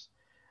hours.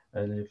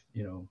 And if,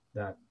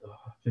 that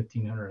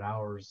 1,500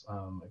 hours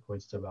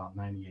equates to about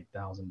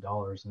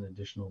 $98,000 in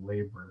additional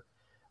labor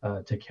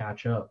to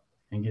catch up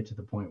and get to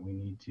the point we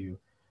need to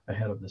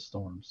ahead of the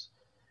storms.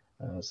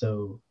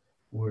 So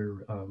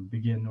we're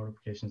begin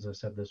notifications, as I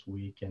said, this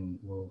week, and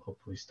we'll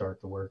hopefully start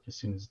the work as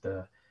soon as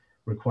the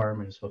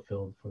requirement is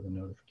fulfilled for the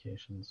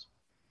notifications.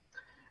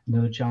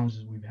 Another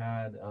challenges we've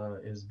had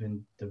has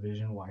been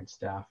division-wide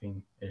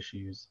staffing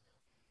issues.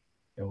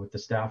 And with the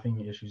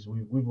staffing issues,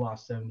 we've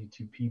lost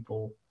 72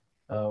 people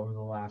over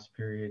the last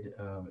period,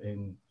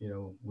 and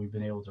we've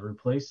been able to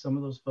replace some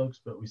of those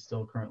folks, but we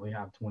still currently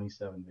have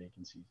 27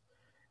 vacancies.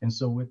 And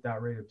so with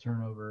that rate of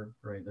turnover,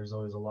 right, there's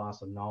always a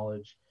loss of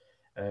knowledge,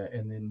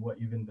 and then what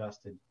you've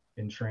invested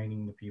in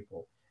training the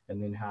people,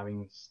 and then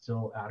having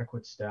still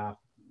adequate staff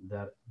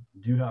that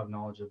do have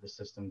knowledge of the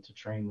system to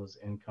train those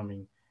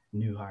incoming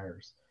new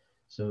hires.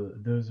 So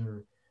those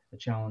are a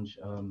challenge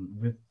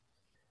with,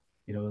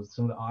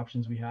 some of the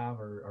options we have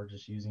are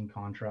just using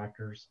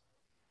contractors,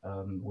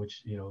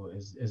 which,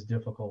 is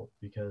difficult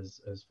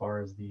because as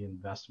far as the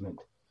investment,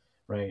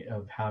 right,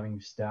 of having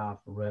staff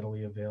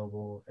readily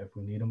available if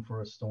we need them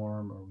for a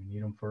storm or we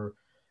need them for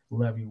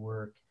levee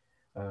work,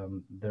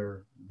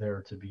 they're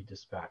there to be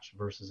dispatched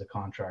versus a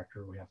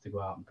contractor. We have to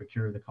go out and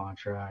procure the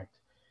contract,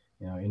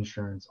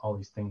 insurance, all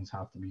these things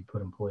have to be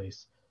put in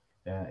place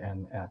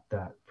and at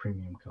that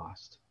premium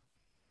cost.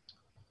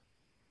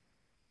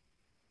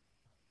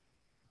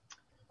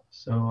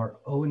 So our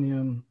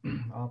O&M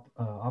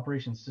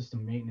Operations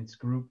System Maintenance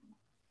Group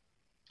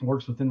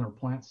works within our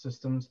plant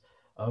systems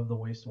of the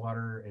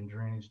Wastewater and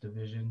Drainage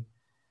Division.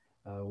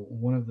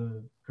 One of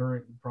the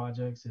current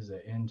projects is a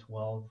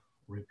N12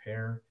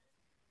 repair.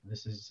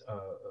 This is a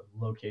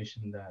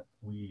location that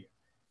we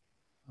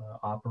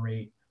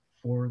operate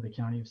for the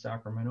County of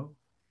Sacramento.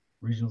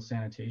 Regional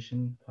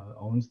Sanitation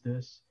owns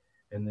this,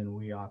 and then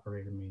we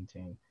operate and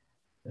maintain.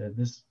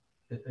 This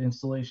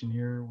installation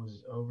here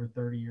was over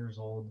 30 years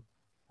old.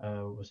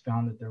 It was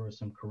found that there was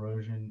some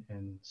corrosion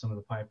and some of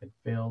the pipe had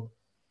failed.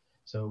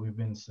 So we've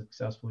been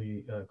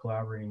successfully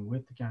collaborating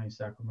with the County of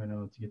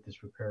Sacramento to get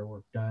this repair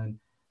work done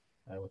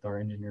with our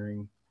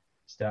engineering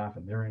staff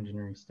and their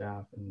engineering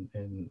staff,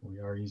 and we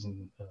are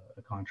using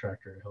a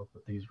contractor to help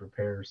with these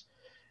repairs.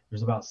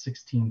 There's about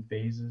 16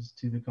 phases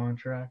to the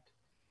contract.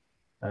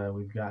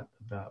 We've got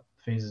about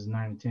phases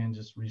 9 and 10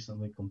 just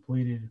recently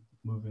completed,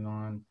 moving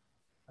on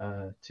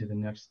to the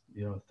next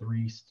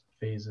 3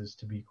 phases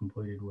to be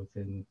completed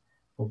within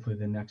hopefully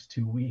the next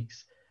 2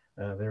 weeks.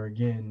 There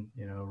again,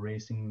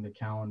 racing the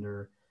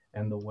calendar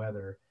and the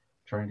weather,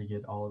 trying to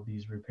get all of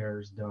these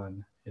repairs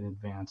done in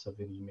advance of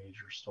any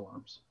major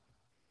storms.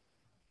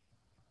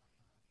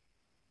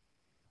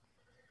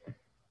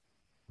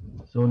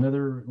 So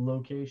another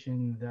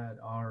location that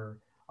our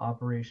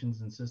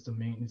operations and system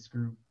maintenance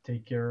group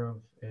take care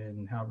of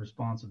and have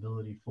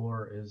responsibility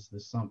for is the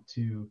Sump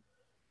 2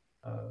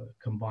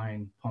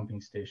 combined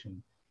pumping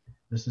station.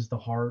 This is the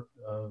heart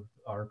of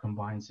our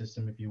combined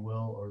system, if you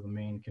will, or the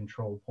main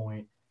control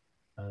point.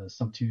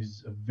 Sump 2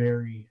 is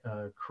very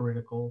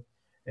critical,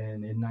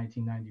 and in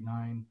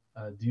 1999,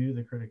 due to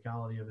the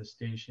criticality of the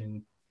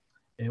station,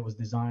 it was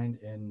designed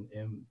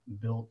and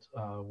built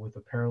with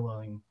a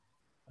paralleling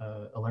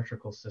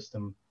electrical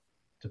system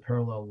to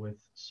parallel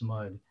with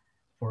SMUD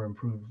for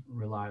improved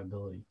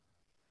reliability.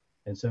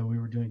 And so we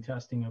were doing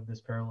testing of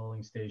this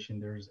paralleling station.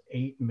 There's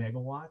 8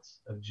 megawatts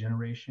of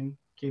generation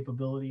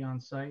capability on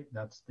site.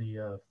 That's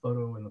the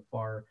photo in the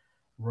far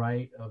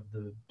right of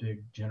the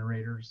big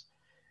generators.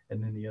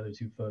 And then the other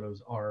 2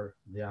 photos are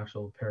the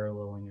actual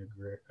paralleling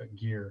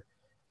gear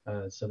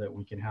so that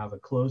we can have a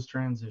closed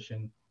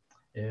transition.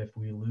 If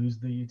we lose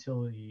the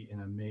utility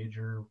in a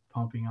major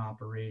pumping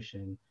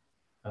operation,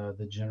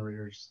 the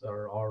generators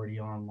are already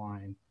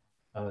online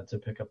to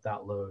pick up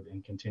that load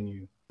and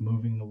continue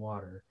moving the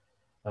water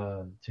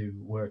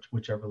to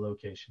whichever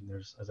location.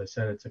 There's, as I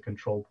said, it's a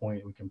control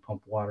point. We can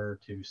pump water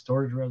to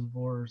storage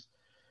reservoirs.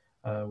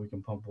 We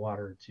can pump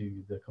water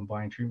to the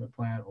combined treatment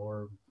plant,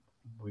 or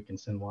we can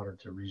send water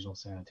to regional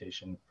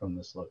sanitation from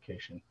this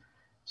location.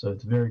 So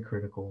it's very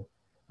critical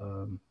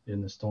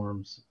in the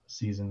storms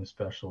season,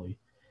 especially.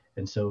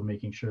 And so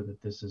making sure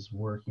that this is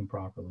working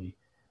properly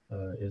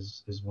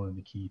is one of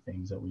the key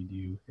things that we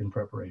do in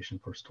preparation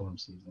for storm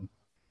season.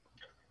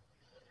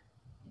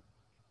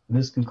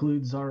 This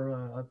concludes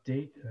our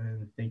update,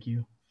 and thank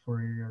you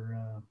for your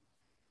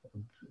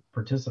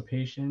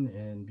participation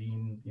and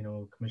being,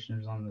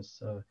 commissioners on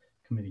this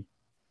committee.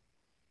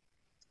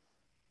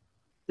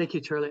 Thank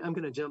you, Charlie. I'm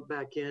going to jump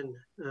back in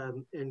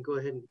and go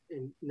ahead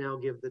and now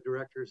give the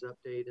director's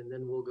update, and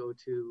then we'll go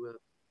to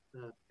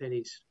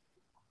Penny's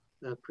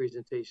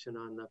presentation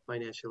on the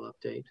financial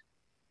update.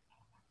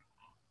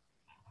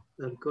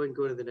 Go ahead and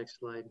go to the next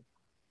slide.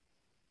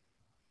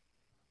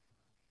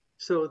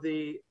 So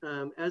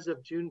as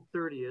of June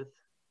 30th,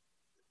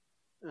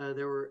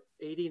 there were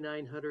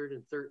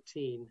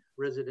 8,913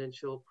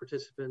 residential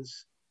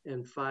participants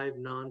and 5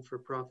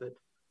 non-for-profit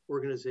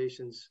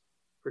organizations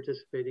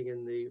participating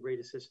in the rate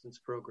assistance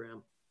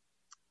program.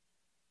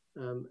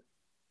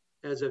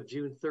 As of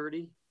June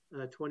 30,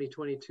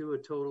 2022, a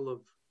total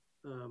of,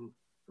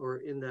 or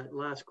in that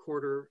last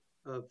quarter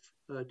of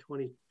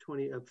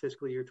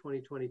fiscal year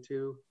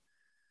 2022,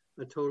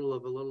 a total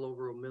of a little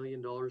over $1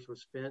 million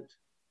was spent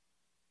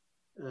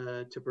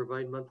to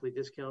provide monthly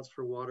discounts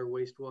for water,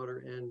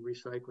 wastewater, and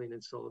recycling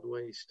and solid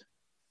waste.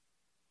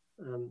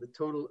 The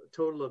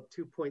total of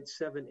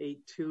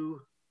 2.782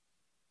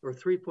 or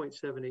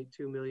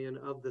 3.782 million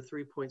of the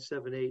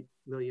 3.78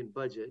 million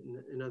budget.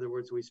 In other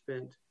words, we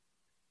spent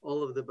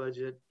all of the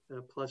budget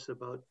plus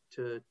about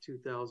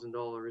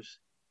 $2,000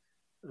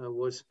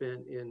 was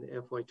spent in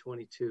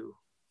FY22.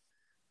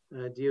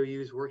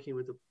 DOU is working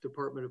with the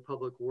Department of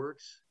Public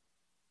Works,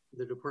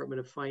 the Department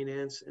of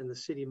Finance, and the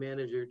city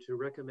manager to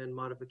recommend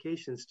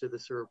modifications to the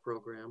SURA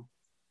program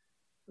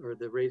or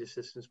the rate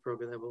assistance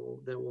program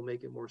that will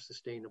make it more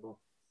sustainable.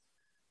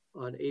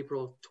 On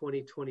April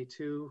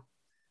 2022,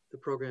 the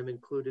program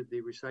included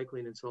the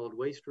recycling and solid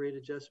waste rate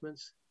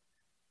adjustments,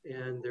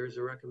 and there's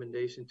a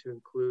recommendation to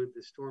include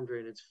the storm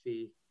drainage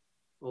fee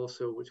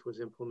also, which was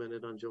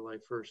implemented on July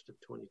 1st of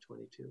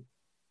 2022.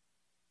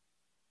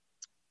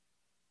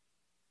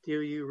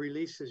 DOU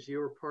releases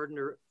Your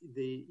Partner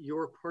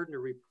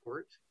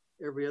report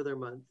every other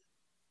month,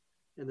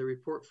 and the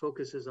report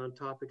focuses on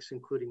topics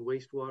including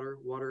wastewater,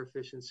 water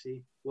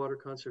efficiency, water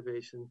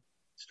conservation,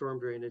 storm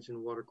drainage,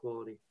 and water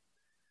quality.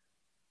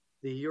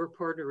 The Your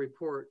Partner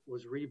report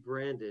was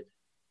rebranded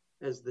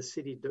as the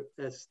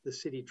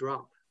City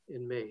Drop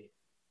in May.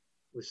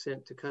 It was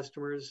sent to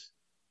customers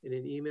in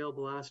an email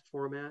blast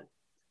format,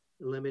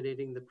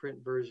 eliminating the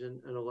print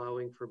version and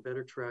allowing for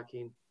better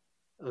tracking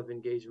of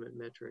engagement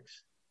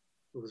metrics.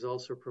 It was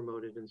also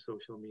promoted in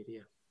social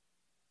media.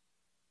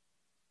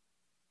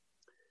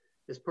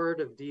 As part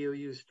of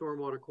DOU's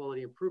Stormwater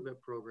Quality Improvement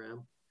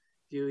Program,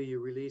 DOU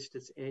released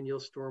its annual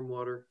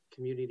Stormwater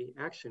Community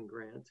Action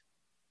Grant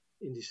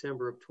in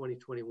December of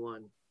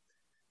 2021.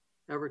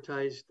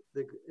 Advertised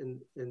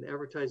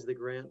the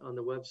grant on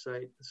the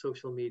website,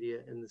 social media,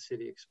 and the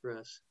City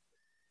Express.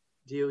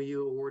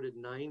 DOU awarded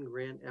 9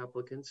 grant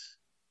applicants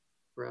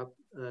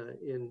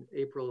in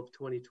April of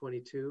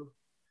 2022.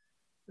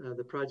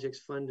 The projects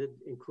funded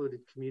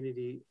included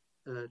community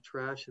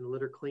trash and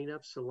litter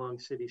cleanups along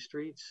city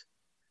streets,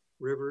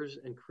 rivers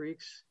and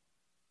creeks,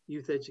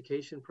 youth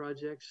education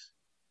projects,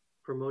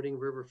 promoting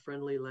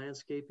river-friendly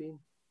landscaping,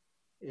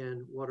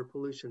 and water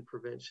pollution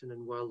prevention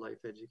and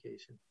wildlife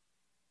education.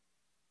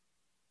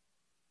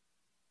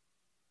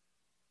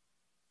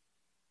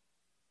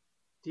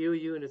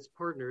 DOU and its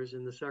partners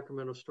in the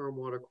Sacramento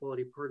Stormwater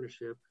Quality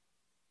Partnership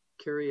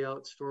carry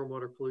out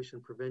stormwater pollution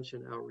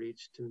prevention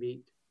outreach to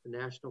meet the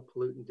National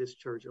Pollutant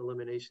Discharge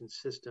Elimination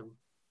System,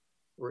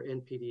 or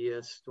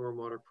NPDES,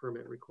 stormwater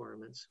permit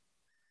requirements.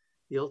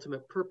 The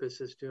ultimate purpose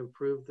is to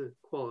improve the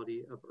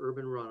quality of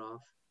urban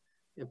runoff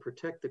and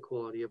protect the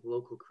quality of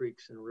local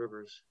creeks and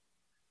rivers,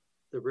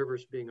 the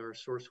rivers being our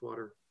source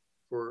water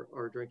for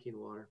our drinking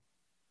water.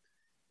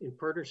 In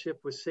partnership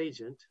with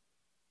Sagent,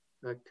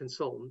 a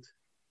consultant,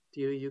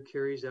 DOU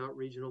carries out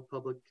regional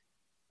public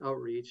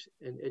outreach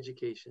and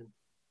education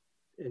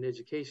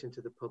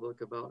to the public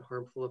about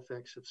harmful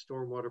effects of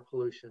stormwater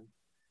pollution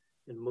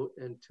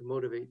and to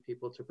motivate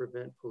people to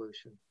prevent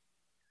pollution.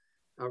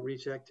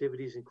 Outreach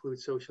activities include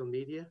social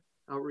media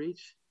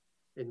outreach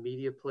and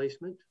media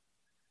placement,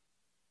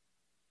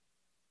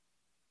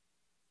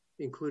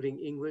 including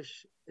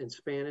English and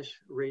Spanish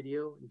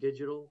radio,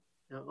 digital,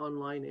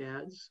 online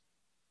ads,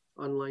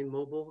 online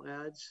mobile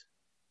ads,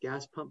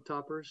 gas pump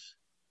toppers,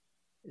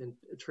 and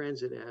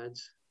transit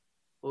ads.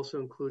 Also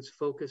includes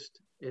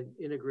focused and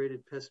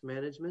integrated pest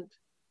management,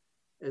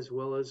 as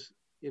well as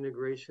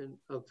integration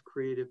of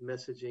creative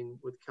messaging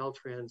with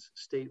Caltrans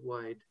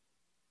statewide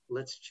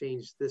Let's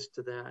Change This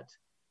to That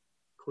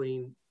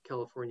Clean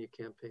California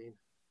campaign,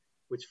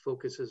 which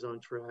focuses on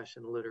trash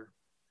and litter.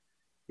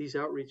 These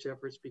outreach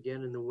efforts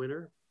began in the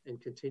winter and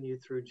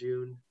continued through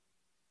June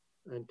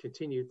of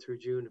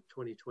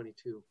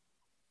 2022.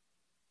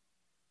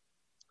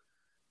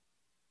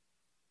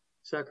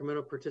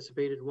 Sacramento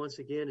participated once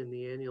again in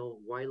the annual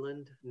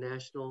Wyland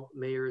National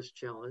Mayor's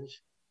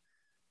Challenge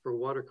for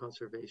water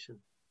conservation.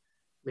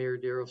 Mayor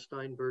Darrell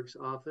Steinberg's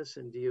office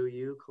and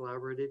DOU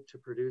collaborated to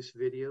produce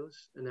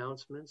videos,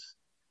 announcements,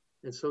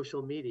 and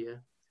social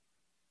media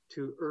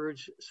to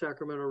urge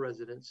Sacramento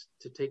residents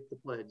to take the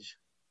pledge.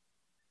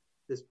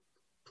 This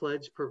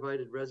pledge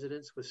provided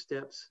residents with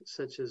steps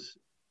such as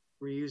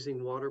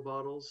reusing water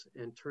bottles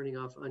and turning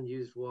off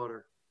unused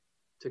water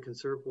to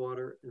conserve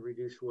water and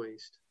reduce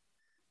waste.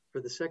 For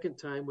the second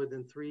time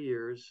within 3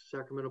 years,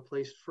 Sacramento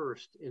placed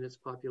first in its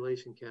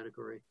population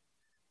category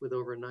with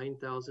over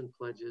 9,000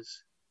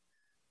 pledges.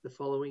 The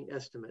following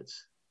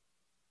estimates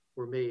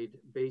were made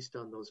based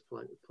on those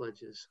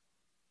pledges.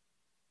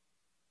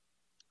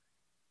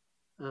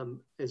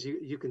 As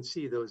you can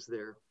see those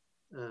there,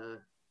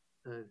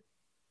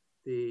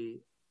 the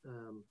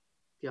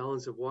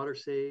gallons of water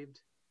saved,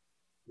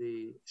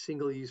 the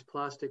single-use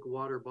plastic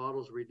water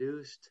bottles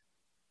reduced,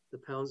 the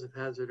pounds of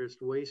hazardous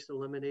waste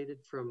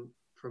eliminated from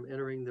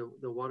entering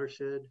the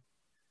watershed,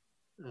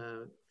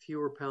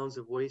 fewer pounds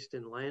of waste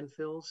in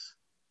landfills,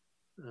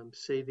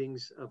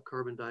 savings of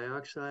carbon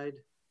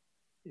dioxide,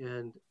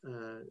 and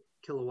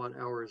kilowatt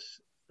hours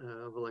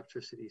of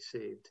electricity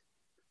saved.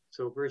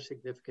 So a very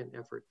significant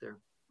effort there.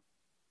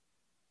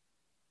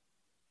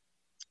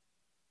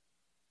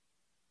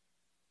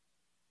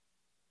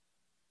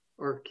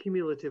 Our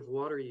cumulative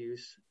water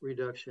use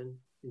reduction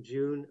in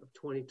June of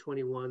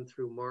 2021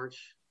 through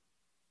March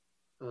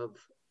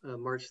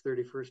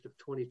 31st of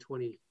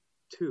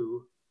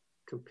 2022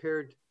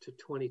 compared to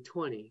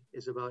 2020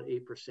 is about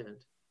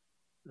 8%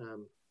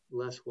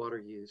 less water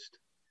used,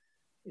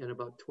 and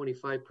about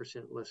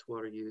 25% less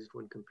water used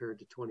when compared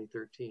to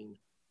 2013.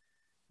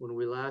 When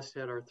we last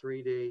had our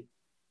 3-day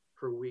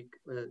per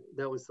week,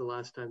 that was the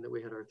last time that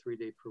we had our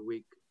 3-day per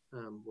week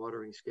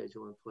watering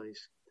schedule in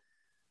place.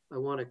 I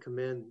want to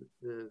commend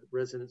the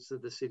residents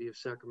of the city of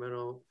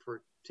Sacramento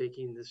for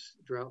taking this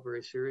drought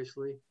very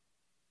seriously.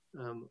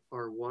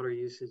 Our water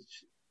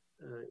usage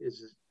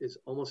is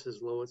almost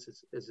as low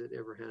as it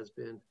ever has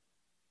been.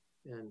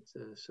 And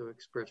so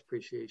express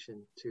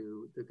appreciation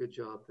to the good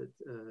job that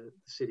the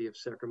city of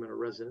Sacramento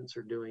residents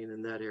are doing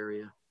in that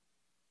area.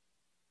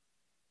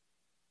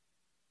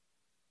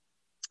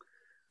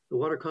 The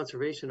Water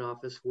Conservation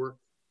Office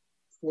worked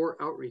 4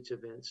 outreach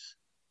events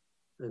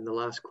in the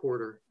last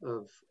quarter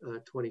of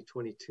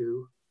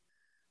 2022.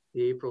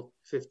 The April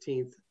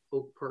 15th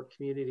Oak Park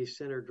Community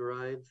Center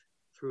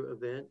drive-through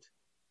event,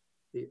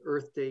 the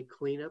Earth Day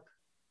cleanup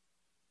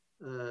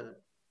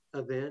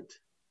event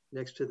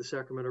next to the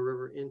Sacramento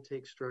River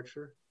intake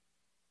structure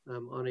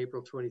on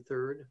April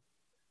 23rd,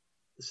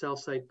 the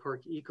Southside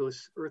Park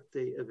Ecos Earth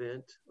Day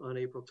event on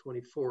April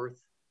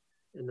 24th,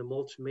 and the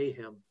Mulch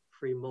Mayhem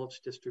free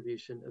mulch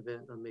distribution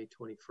event on May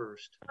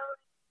 21st.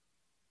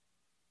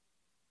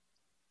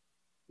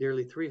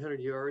 Nearly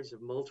 300 yards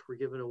of mulch were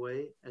given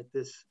away at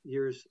this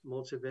year's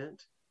mulch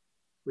event.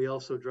 We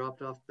also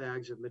dropped off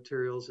bags of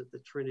materials at the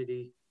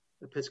Trinity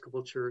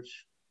Episcopal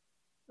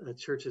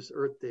Church's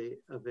Earth Day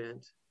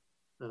event,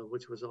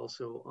 which was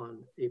also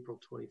on April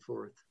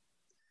 24th.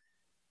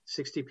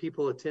 60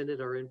 people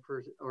attended our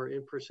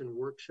in-person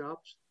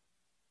workshop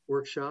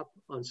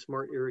on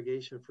smart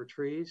irrigation for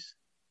trees.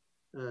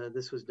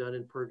 This was done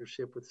in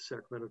partnership with the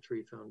Sacramento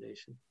Tree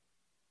Foundation.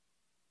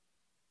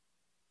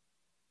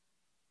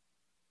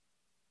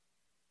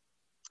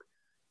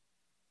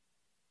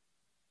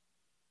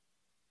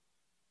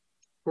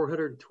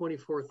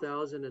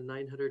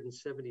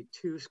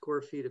 $424,972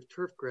 square feet of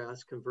turf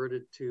grass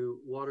converted to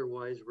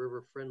water-wise,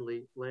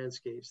 river-friendly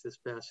landscapes this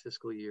past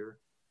fiscal year,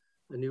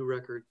 a new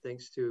record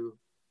thanks to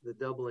the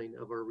doubling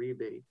of our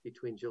rebate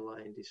between July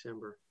and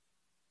December.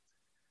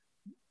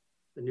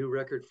 A new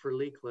record for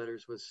leak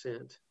letters was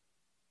sent,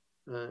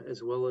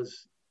 as well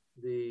as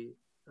the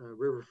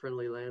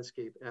river-friendly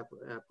landscape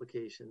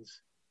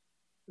applications.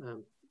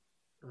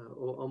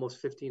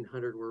 Almost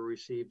 1,500 were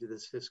received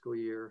this fiscal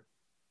year.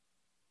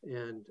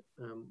 And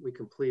we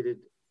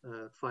completed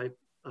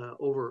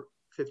over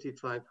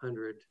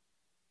 5,500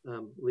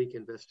 leak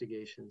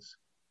investigations.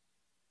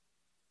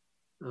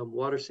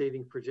 Water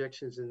saving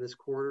projections in this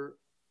quarter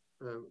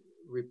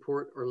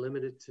report are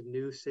limited to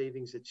new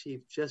savings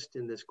achieved just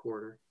in this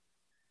quarter.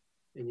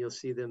 And you'll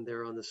see them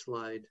there on the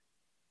slide.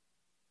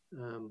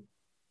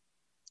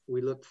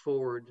 We look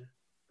forward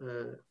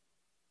to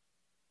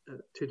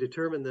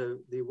determine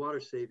the water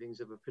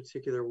savings of a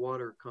particular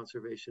water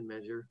conservation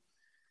measure.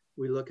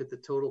 We look at the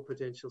total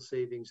potential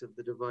savings of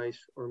the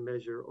device or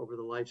measure over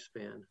the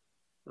lifespan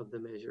of the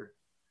measure.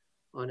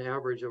 On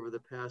average, over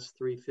the past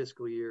 3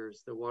 fiscal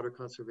years, the water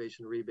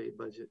conservation rebate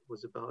budget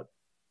was about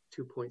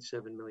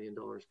 $2.7 million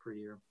per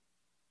year.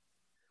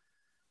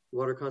 The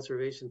water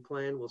conservation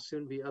plan will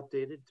soon be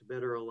updated to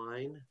better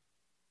align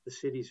the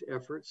city's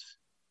efforts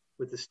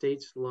with the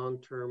state's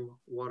long-term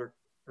water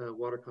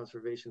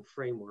conservation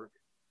framework,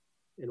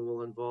 and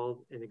will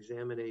involve an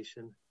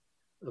examination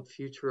of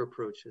future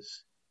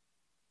approaches,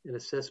 an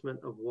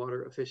assessment of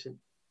water efficient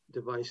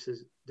device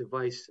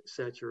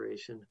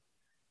saturation,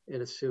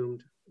 and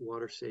assumed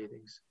water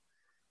savings.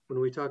 When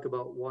we talk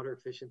about water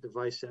efficient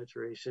device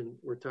saturation,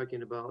 we're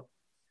talking about,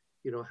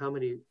 how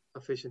many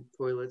efficient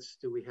toilets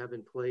do we have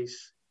in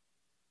place,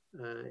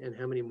 and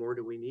how many more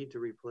do we need to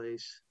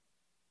replace?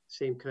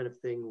 Same kind of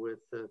thing with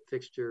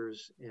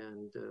fixtures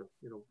and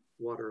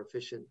water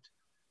efficient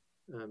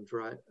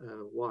dry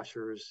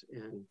washers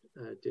and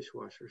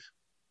dishwashers.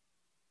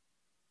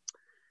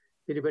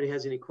 If anybody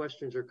has any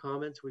questions or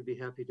comments, we'd be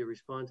happy to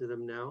respond to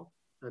them now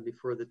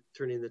before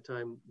turning the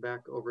time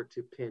back over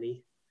to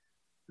Penny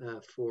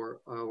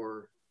for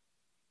our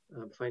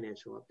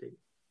financial update.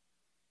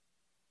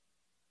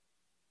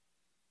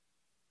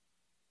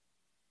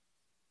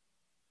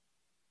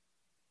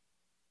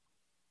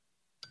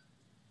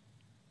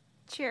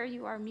 Chair,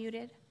 you are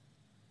muted.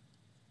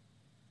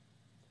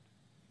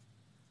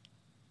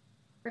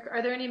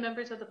 Are there any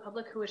members of the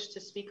public who wish to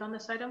speak on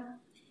this item?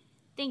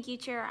 Thank you,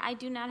 Chair. I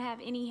do not have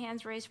any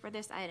hands raised for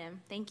this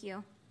item. Thank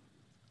you.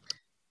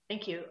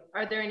 Thank you.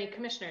 Are there any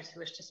commissioners who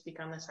wish to speak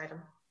on this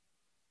item?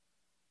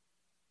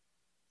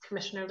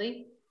 Commissioner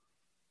Lee?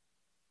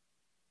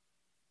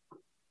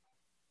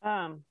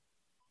 I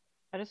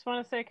just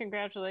want to say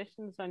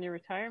congratulations on your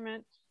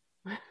retirement.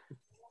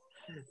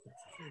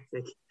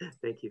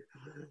 Thank you.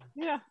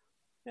 Yeah.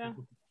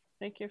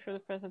 Thank you for the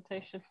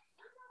presentation.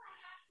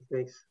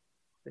 Thanks.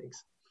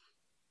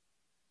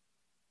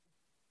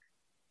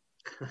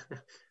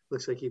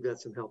 Looks like you've got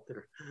some help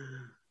there.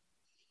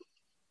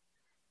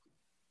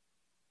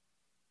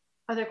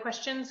 Other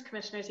questions,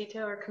 Commissioner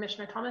Zito or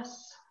Commissioner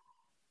Thomas?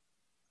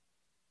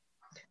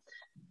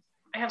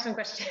 I have some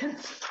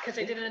questions because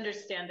I didn't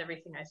understand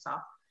everything I saw.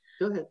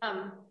 Go ahead.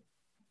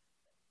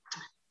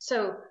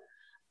 So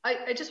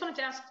I just wanted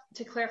to ask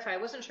to clarify, I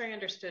wasn't sure I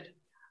understood.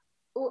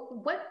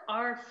 What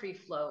are free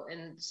flow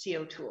and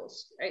CO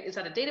tools? Is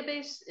that a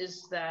database?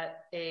 Is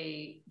that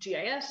a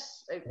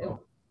GIS?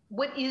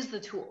 What is the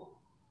tool?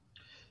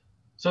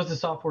 So it's a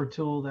software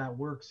tool that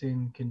works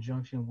in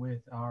conjunction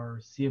with our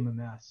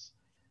CMMS.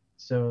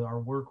 So our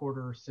work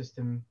order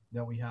system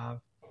that we have.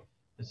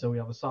 And so we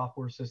have a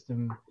software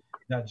system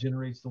that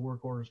generates the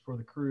work orders for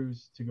the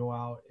crews to go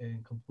out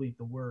and complete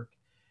the work.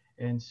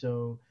 And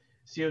so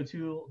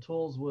CO2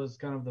 tools was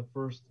kind of the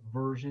first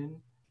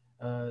version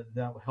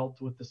that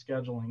helped with the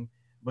scheduling,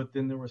 but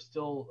then there was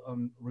still a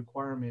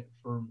requirement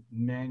for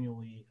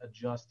manually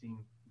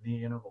adjusting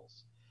the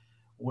intervals.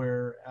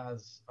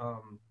 Whereas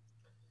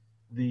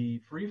the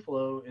free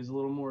flow is a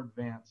little more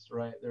advanced,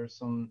 right? There's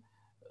some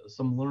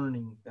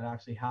learning that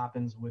actually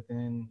happens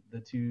within the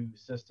two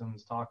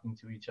systems talking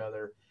to each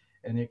other,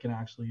 and it can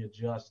actually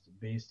adjust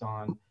based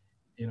on,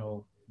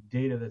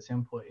 data that's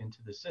input into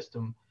the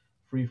system.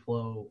 Free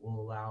flow will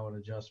allow and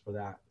adjust for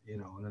that,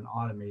 in an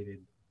automated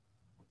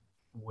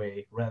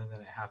way rather than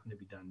it having to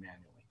be done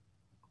manually.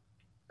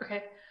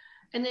 Okay.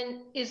 And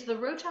then is the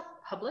roadmap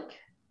public?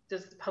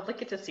 Does the public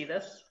get to see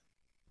this?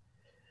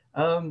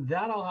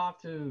 That I'll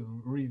have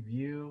to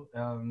review.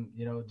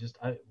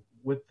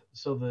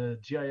 So the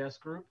GIS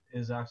group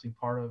is actually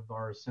part of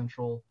our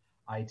central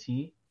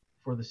IT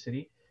for the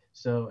city.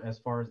 So as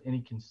far as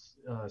any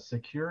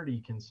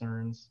security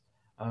concerns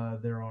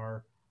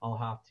I'll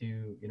have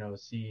to,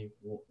 see,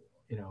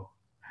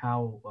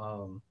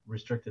 how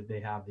restricted they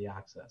have the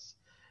access.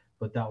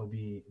 But that would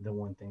be the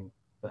one thing.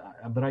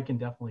 But I can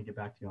definitely get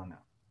back to you on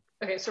that.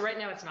 Okay, so right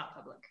now it's not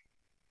public.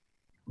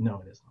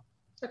 No, it is not.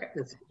 Okay.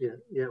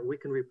 Yeah, we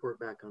can report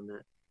back on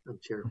that,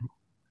 Chair.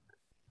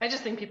 I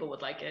just think people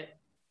would like it.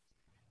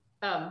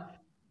 And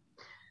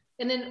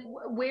then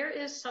where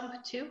is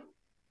Sump 2?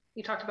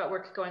 You talked about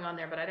work going on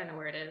there, but I don't know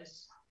where it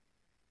is.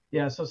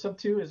 Yeah, so Sump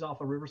 2 is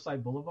off of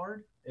Riverside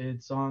Boulevard.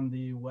 It's on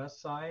the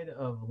west side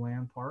of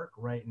Land Park,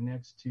 right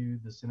next to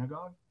the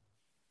synagogue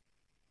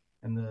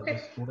and the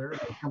school there,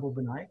 the Temple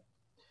Benai.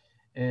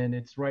 And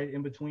it's right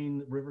in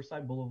between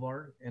Riverside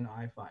Boulevard and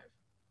I-5.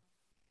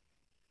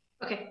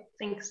 Okay,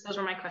 thanks. Those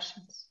were my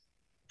questions.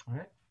 All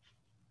right.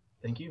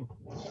 Thank you.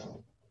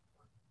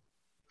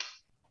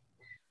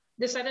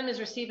 This item is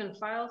receive and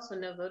file, so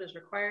no vote is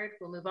required.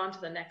 We'll move on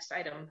to the next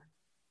item.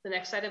 The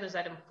next item is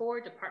item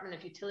 4, Department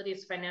of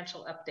Utilities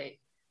financial update.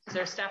 Is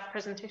there a staff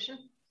presentation?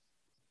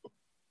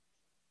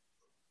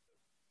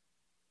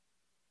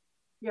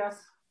 Yes.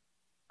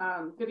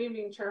 Good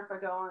evening, Chair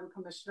Fidel and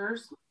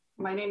Commissioners.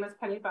 My name is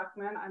Penny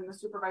Buckman. I'm the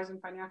Supervising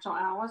Financial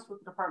Analyst with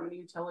the Department of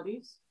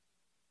Utilities.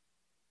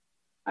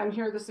 I'm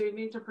here this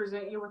evening to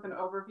present you with an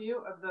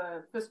overview of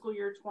the fiscal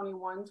year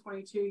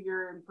 21-22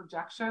 year-end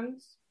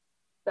projections,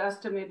 the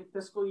estimated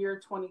fiscal year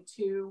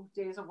 22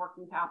 days of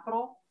working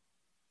capital,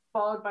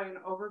 followed by an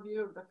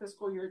overview of the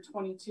fiscal year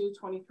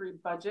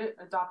 22-23 budget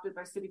adopted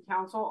by City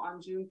Council on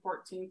June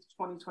 14th,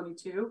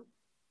 2022.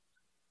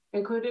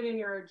 Included in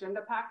your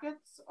agenda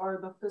packets are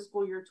the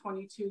fiscal year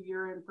 22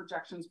 year-end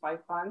projections by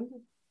fund.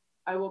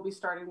 I will be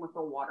starting with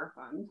the water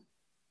fund.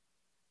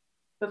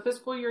 The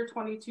fiscal year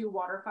 22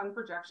 water fund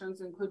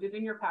projections included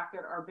in your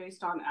packet are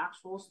based on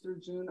actuals through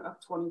June of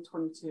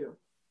 2022.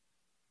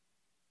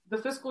 The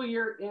fiscal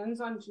year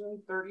ends on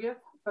June 30th,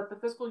 but the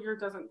fiscal year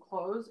doesn't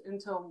close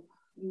until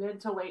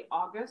mid to late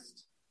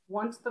August.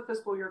 Once the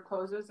fiscal year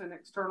closes, an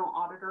external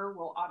auditor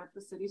will audit the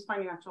city's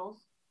financials.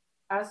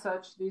 As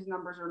such, these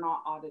numbers are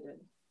not audited.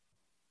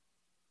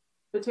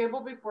 The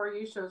table before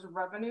you shows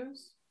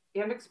revenues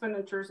and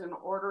expenditures in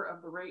order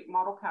of the rate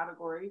model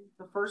category.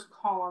 The first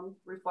column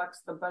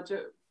reflects the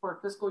budget for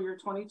fiscal year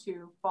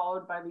 22,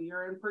 followed by the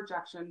year-end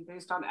projection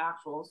based on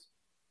actuals,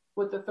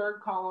 with the third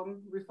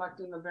column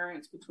reflecting the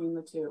variance between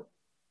the two.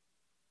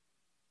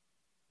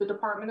 The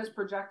department is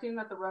projecting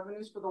that the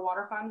revenues for the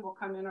water fund will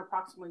come in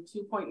approximately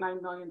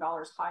 $2.9 million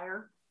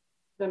higher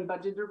than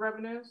budgeted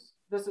revenues.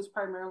 This is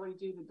primarily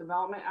due to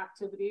development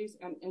activities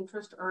and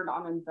interest earned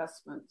on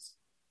investments.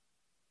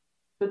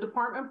 The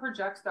department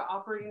projects that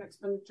operating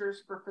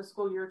expenditures for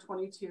fiscal year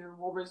 22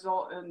 will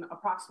result in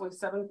approximately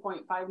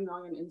 $7.5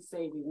 million in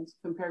savings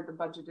compared to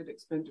budgeted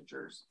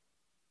expenditures.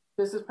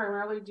 This is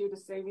primarily due to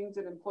savings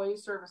in employee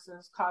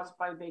services caused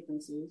by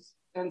vacancies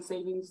and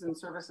savings in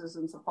services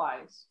and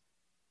supplies.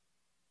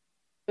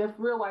 If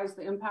realized,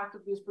 the impact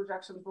of these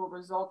projections will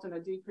result in a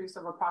decrease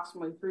of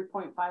approximately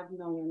 $3.5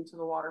 million to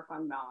the water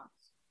fund balance.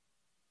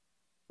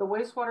 The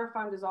wastewater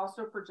fund is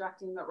also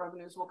projecting that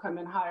revenues will come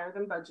in higher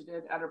than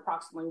budgeted at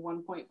approximately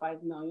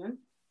 $1.5 million.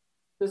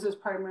 This is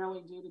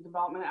primarily due to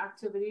development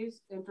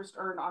activities, interest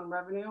earned on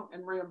revenue,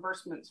 and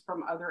reimbursements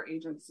from other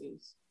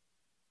agencies.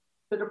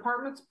 The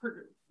department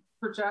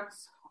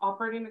projects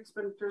operating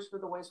expenditures for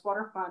the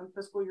wastewater fund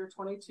fiscal year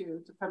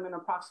 22 to come in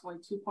approximately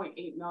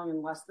 $2.8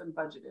 million less than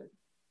budgeted.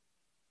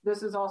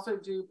 This is also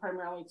due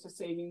primarily to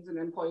savings in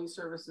employee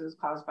services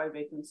caused by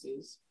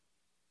vacancies,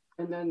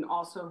 and then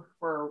also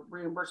for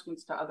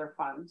reimbursements to other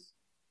funds.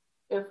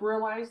 If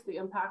realized, the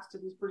impacts to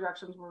these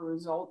projections will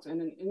result in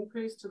an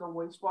increase to the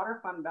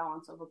wastewater fund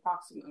balance of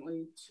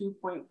approximately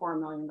 $2.4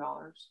 million.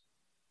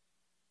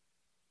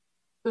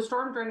 The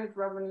storm drainage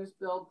revenues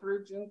billed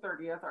through June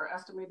 30th are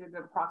estimated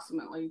at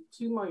approximately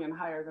 $2 million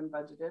higher than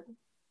budgeted.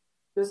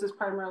 This is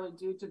primarily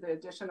due to the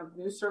addition of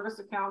new service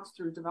accounts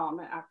through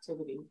development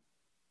activity.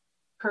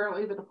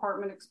 Currently, the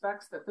department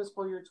expects that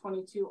fiscal year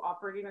 22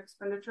 operating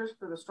expenditures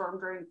for the storm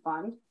drain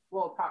fund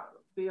will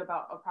be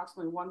about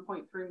approximately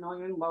 $1.3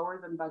 million lower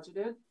than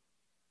budgeted.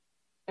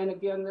 And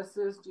again, this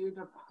is due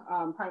to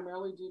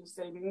primarily due to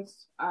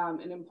savings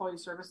in employee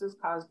services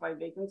caused by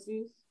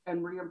vacancies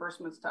and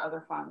reimbursements to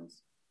other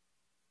funds.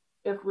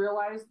 If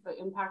realized, the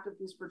impact of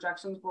these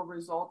projections will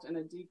result in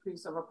a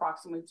decrease of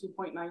approximately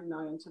 $2.9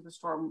 million to the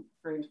storm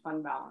drain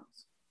fund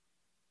balance.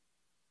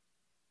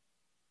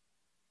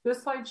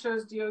 This slide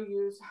shows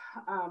DOU's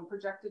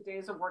projected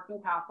days of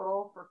working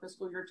capital for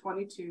fiscal year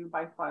 22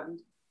 by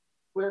fund.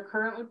 We are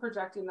currently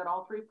projecting that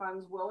all three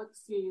funds will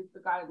exceed the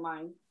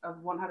guideline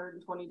of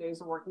 120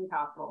 days of working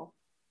capital.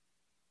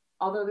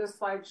 Although this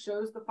slide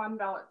shows the fund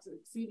balance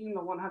exceeding the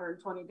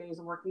 120 days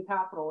of working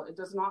capital, it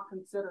does not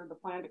consider the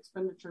planned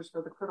expenditures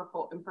for the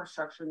critical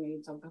infrastructure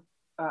needs of the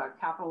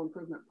capital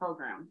improvement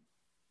program.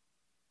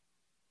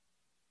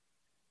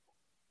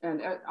 And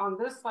on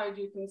this slide,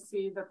 you can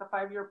see that the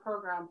 5-year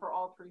program for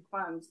all three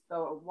funds,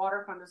 the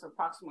water fund is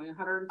approximately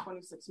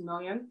 $126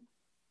 million,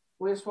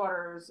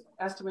 wastewater is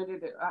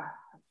estimated at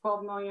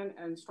 $12 million,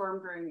 and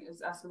storm drain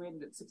is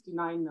estimated at $69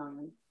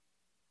 million.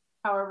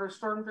 However,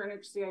 storm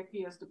drainage CIP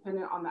is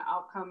dependent on the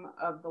outcome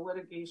of the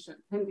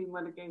pending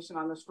litigation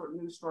on the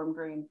new storm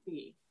drain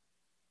fee,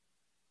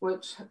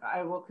 which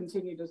I will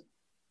continue to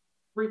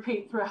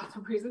repeat throughout the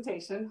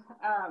presentation.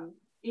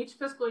 Each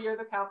fiscal year,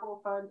 the capital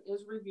fund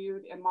is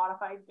reviewed and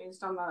modified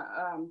based on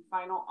the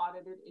final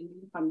audited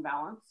ending fund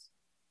balance.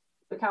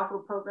 The capital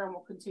program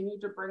will continue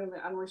to bring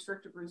the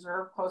unrestricted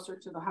reserve closer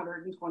to the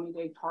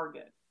 120-day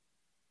target.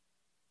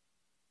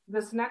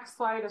 This next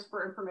slide is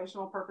for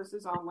informational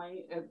purposes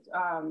only.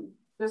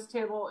 This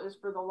table is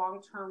for the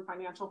long-term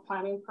financial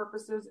planning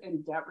purposes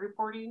and debt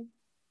reporting.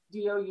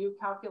 DOU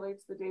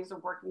calculates the days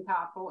of working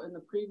capital in the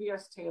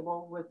previous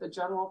table with the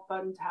general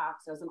fund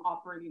tax as an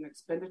operating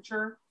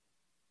expenditure.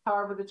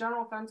 However, the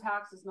general fund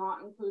tax is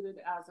not included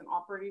as an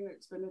operating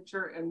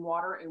expenditure in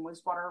water and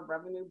wastewater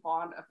revenue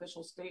bond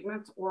official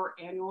statements or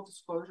annual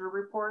disclosure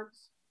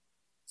reports.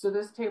 So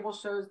this table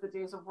shows the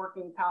days of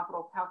working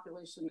capital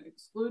calculation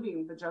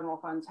excluding the general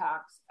fund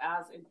tax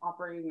as an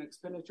operating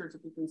expenditure to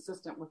be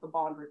consistent with the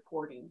bond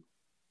reporting.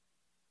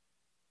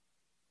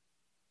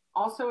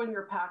 Also in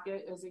your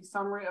packet is a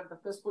summary of the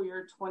fiscal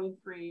year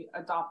 23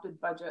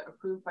 adopted budget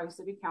approved by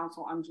City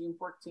Council on June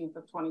 14th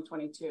of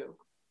 2022.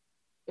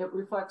 It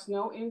reflects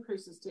no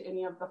increases to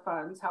any of the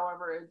funds.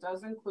 However, it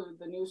does include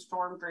the new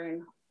storm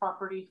drain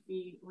property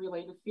fee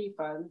related fee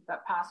fund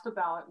that passed a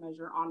ballot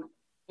measure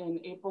in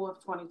April of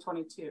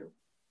 2022.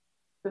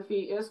 The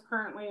fee is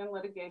currently in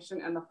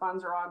litigation and the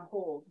funds are on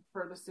hold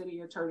per the city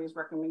attorney's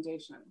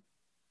recommendation.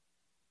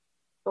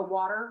 The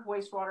water,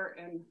 wastewater,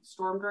 and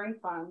storm drain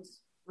funds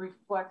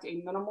reflect a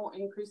minimal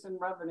increase in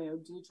revenue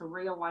due to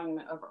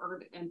realignment of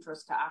earned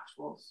interest to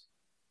actuals.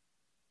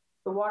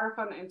 The water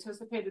fund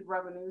anticipated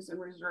revenues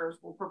and reserves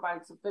will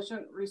provide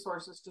sufficient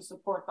resources to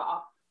support the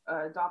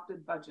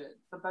adopted budget.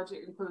 The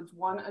budget includes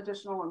one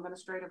additional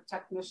administrative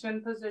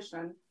technician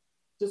position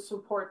to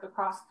support the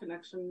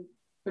cross-connection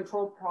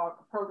control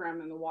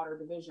program in the water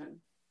division.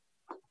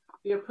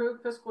 The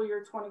approved fiscal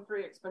year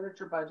 23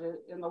 expenditure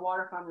budget in the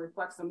water fund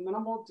reflects a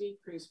minimal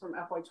decrease from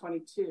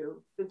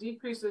FY22. The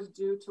decrease is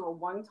due to a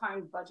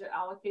one-time budget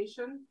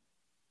allocation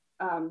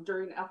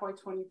during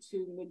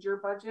FY22 mid-year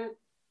budget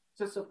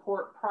to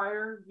support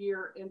prior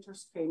year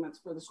interest payments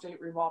for the state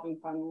revolving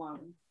fund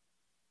loan.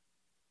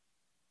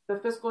 The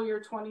fiscal year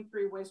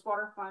 23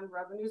 wastewater fund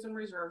revenues and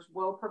reserves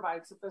will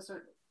provide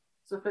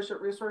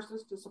sufficient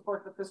resources to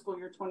support the fiscal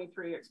year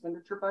 23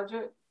 expenditure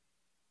budget.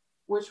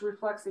 which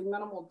reflects a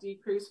minimal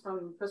decrease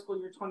from fiscal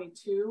year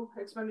 22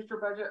 expenditure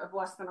budget of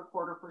less than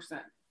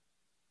 0.25%.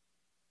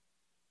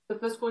 The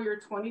fiscal year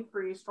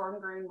 23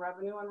 storm drain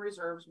revenue and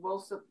reserves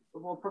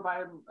will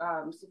provide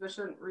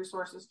sufficient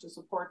resources to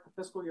support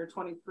the fiscal year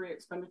 23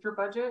 expenditure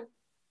budget.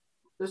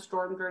 The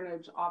storm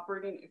drainage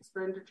operating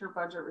expenditure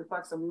budget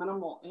reflects a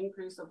minimal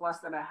increase of less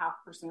than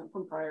 0.5%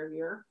 from prior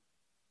year.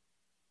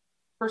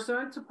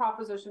 Pursuant to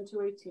Proposition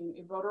 218,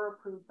 a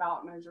voter-approved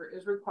ballot measure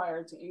is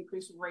required to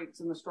increase rates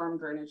in the storm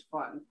drainage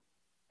fund.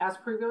 As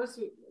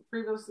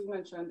previously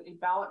mentioned, a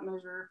ballot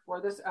measure for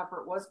this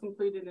effort was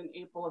completed in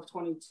April of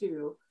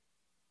 22.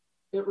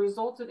 It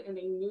resulted in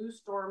a new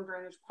storm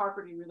drainage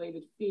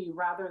property-related fee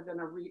rather than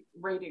a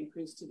rate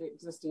increase to the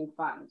existing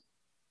fund.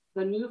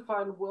 The new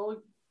fund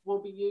will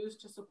be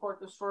used to support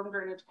the storm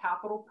drainage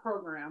capital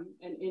program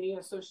and any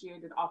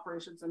associated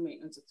operations and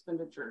maintenance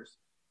expenditures.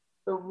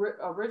 The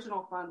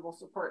original fund will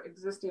support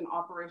existing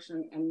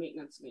operation and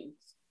maintenance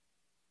needs.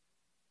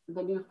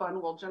 The new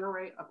fund will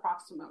generate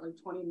approximately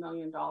 $20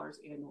 million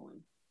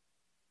annually.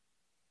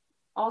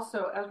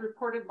 Also, as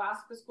reported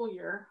last fiscal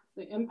year,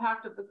 the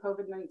impact of the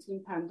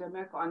COVID-19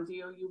 pandemic on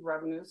DOU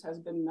revenues has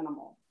been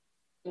minimal.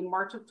 In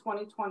March of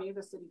 2020,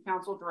 the City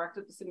Council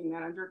directed the City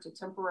Manager to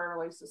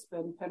temporarily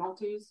suspend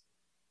penalties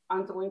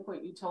on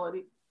delinquent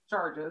utility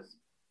charges.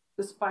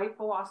 Despite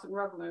the loss in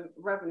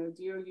revenue,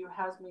 DOU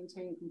has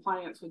maintained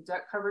compliance with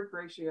debt coverage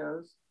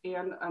ratios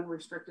and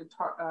unrestricted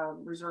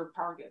reserve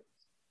targets.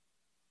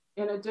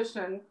 In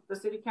addition, the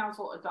City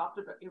Council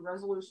adopted a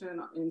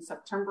resolution in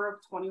September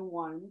of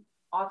 21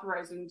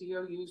 authorizing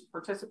DOU's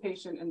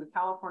participation in the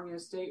California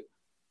State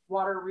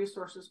Water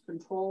Resources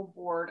Control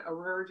Board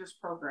arrearages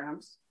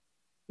programs.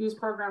 These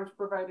programs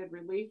provided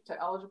relief to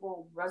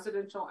eligible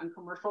residential and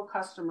commercial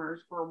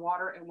customers for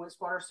water and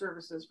wastewater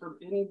services for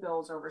any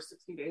bills over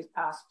 60 days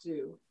past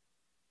due.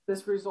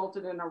 This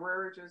resulted in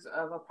arrearages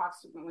of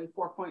approximately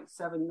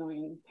 $4.7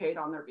 million paid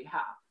on their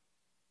behalf.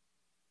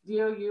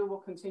 DOU will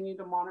continue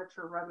to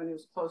monitor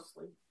revenues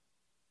closely.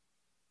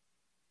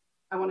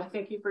 I want to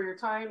thank you for your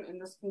time, and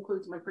this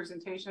concludes my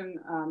presentation.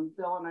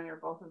 Bill and I are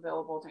both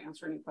available to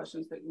answer any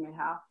questions that you may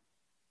have.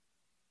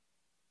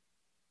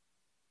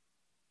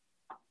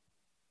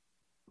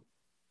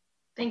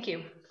 Thank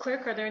you.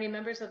 Clerk, are there any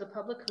members of the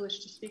public who wish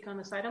to speak on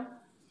this item?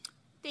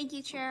 Thank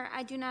you, Chair.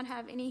 I do not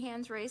have any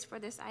hands raised for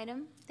this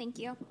item. Thank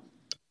you.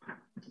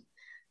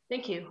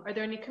 Thank you. Are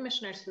there any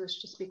commissioners who wish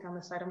to speak on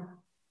this item?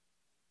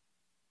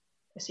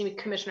 I see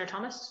Commissioner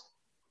Thomas.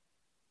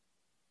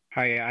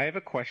 Hi, I have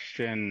a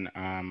question.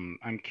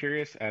 I'm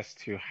curious as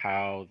to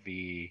how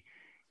the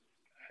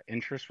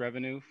interest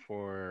revenue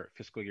for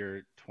fiscal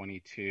year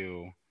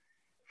 22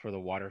 for the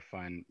water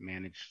fund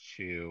managed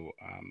to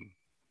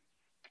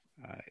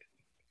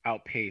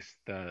outpace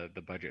the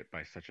budget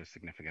by such a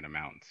significant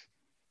amount.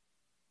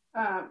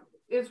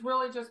 It's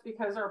really just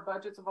because our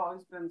budgets have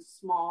always been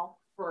small.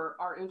 For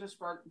our interest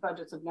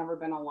budgets have never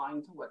been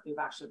aligned to what they've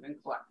actually been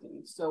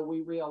collecting. So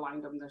we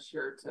realigned them this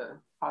year to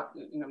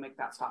make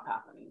that stop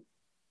happening.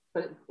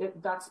 But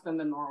that's been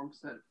the norm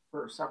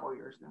for several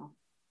years now.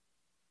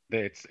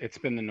 It's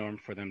been the norm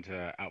for them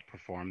to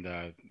outperform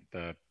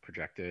the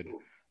projected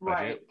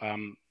budget.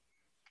 Right.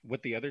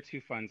 With the other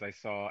two funds, I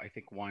saw, I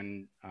think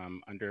one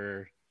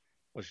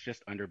was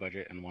just under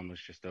budget and one was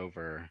just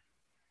over.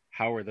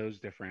 How are those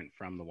different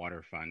from the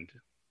water fund?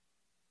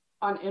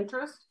 On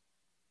interest?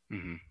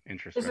 Mm-hmm.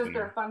 Interest it's revenue.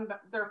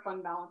 Just their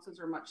fund balances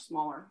are much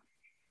smaller.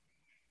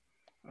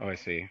 Oh, I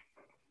see.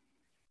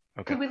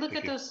 Okay. Could we look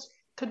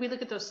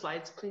at those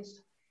slides,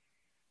 please?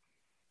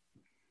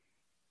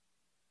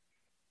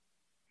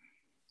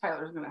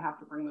 Tyler's going to have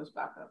to bring those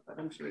back up, but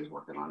I'm sure he's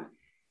working on it.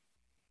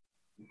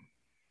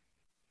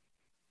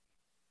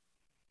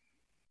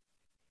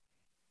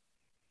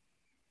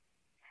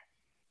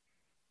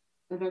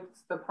 I think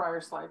it's the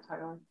prior slide,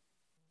 Tyler.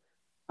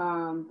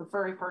 The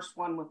very first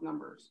one with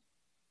numbers.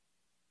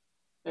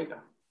 There you go.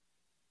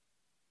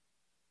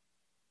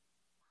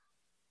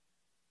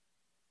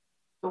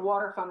 The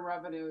water fund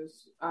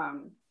revenues,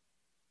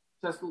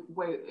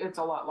 it's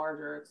a lot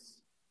larger.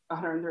 It's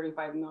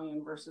 135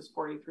 million versus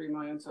 43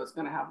 million, so it's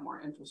going to have more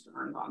interest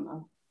earned on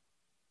the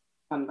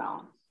fund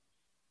balance.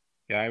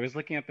 Yeah, I was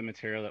looking at the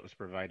material that was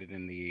provided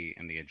in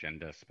the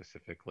agenda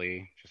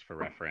specifically, just for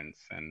reference,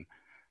 and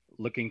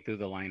looking through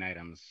the line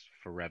items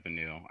for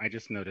revenue. I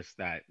just noticed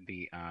that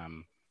the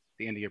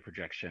end of year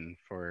projection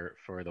for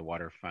the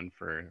water fund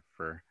for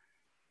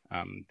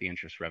the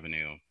interest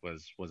revenue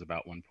was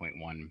about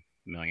 1.1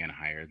 million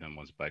higher than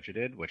was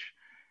budgeted, which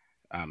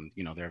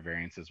there are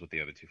variances with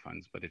the other two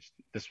funds, but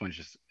this one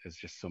is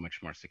just so much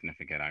more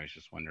significant. I was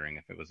just wondering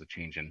if it was a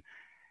change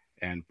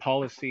in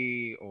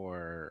policy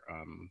or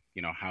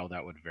how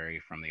that would vary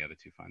from the other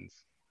two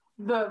funds.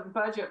 The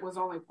budget was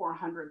only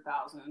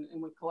 400,000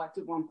 and we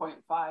collected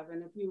 1.5.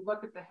 And if you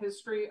look at the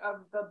history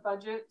of the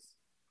budgets,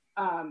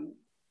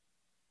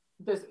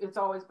 it's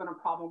always been a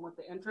problem with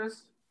the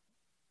interest.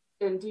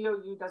 And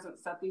DOU doesn't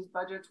set these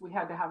budgets. We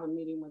had to have a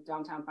meeting with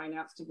downtown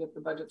finance to get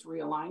the budgets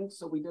realigned.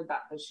 So we did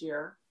that this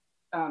year.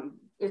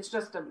 it's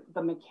just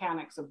the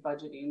mechanics of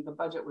budgeting. The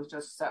budget was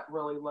just set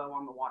really low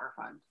on the water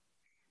fund.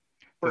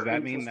 Does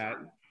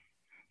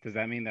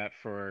that mean that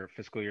for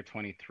fiscal year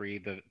 23,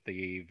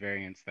 the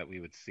variance that we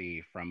would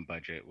see from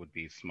budget would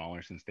be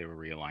smaller since they were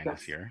realigned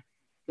this year?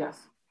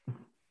 Yes.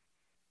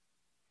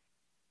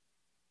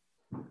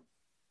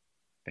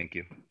 Thank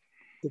you.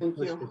 Thank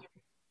you.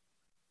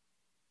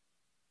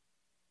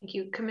 Thank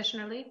you.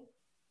 Commissioner Lee?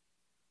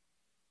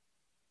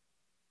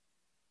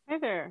 Hi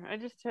there. I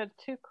just had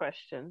two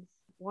questions.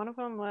 One of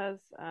them was,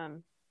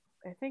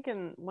 I think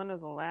in one of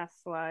the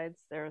last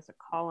slides, there was a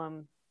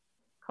column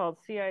called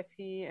CIP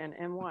and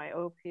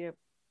MYOP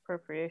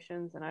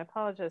appropriations, and I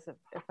apologize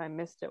if I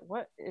missed it.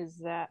 What is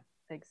that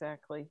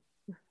exactly?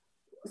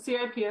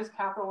 CIP is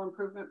capital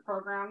improvement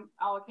program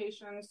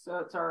allocations, so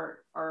it's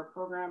our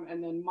program,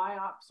 and then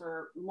MYOPs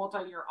are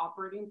multi-year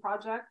operating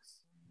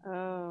projects.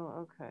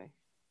 Oh, okay.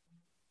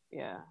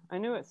 Yeah, I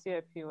knew what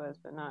CIP was,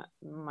 but not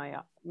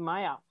MYOP.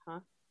 MYOP, huh?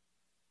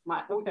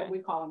 Okay. We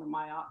call them a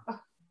MYOP.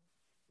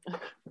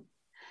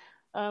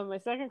 My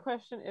second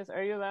question is,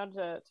 are you allowed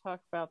to talk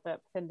about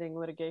that pending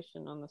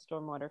litigation on the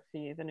stormwater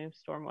fee, the new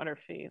stormwater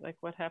fee? Like,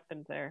 what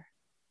happened there?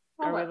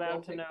 Are we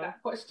allowed to know?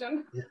 That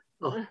question?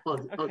 Yeah.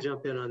 I'll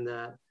jump in on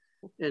that.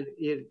 And,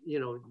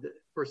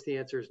 first, the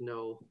answer is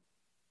no.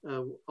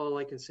 All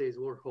I can say is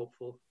we're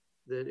hopeful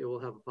that it will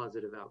have a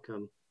positive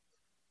outcome.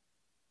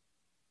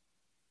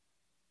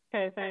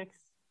 Okay, thanks.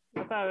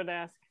 I thought I would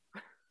ask.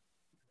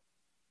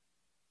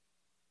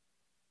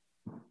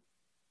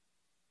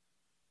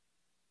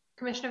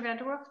 Commissioner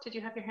Vanderwerf, did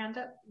you have your hand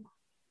up?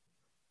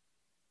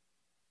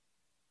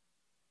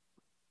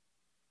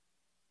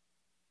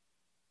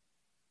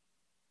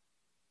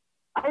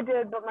 I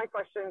did, but my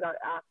question got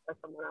asked by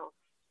someone else.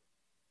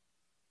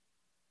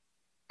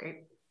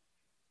 Great.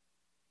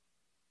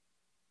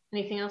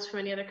 Anything else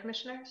from any other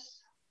commissioners?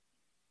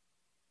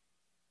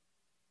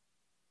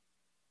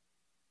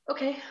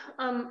 Okay,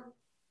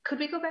 could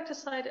we go back to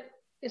slide,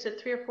 is it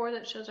 3 or 4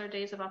 that shows our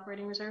days of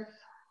operating reserve?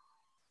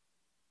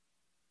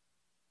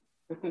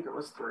 I think it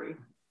was 3.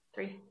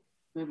 3?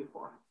 Maybe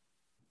 4.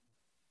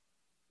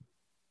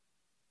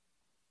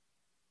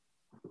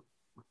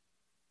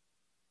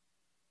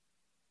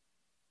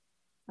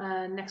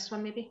 Next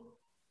one, maybe.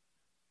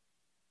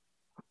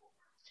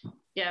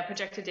 Yeah,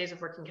 projected days of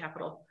working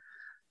capital.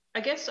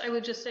 I guess I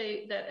would just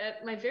say that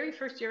at my very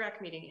first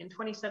URAC meeting in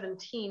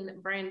 2017,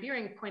 Brian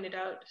Beering pointed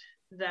out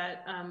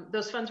that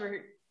those funds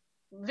were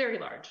very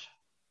large.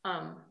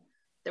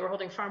 They were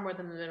holding far more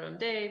than the minimum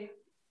day,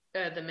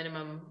 the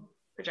minimum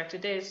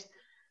projected days,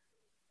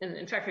 and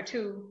in fact, they're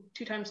 2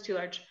 times too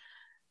large.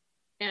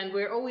 And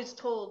we're always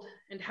told,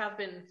 and have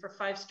been for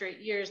 5 straight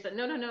years, that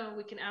no,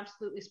 we can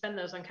absolutely spend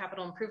those on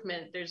capital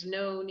improvement. There's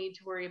no need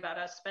to worry about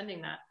us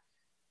spending that.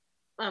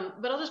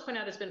 But I'll just point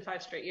out it's been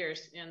 5 straight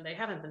years, and they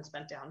haven't been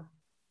spent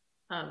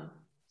down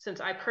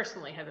since I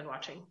personally have been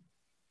watching.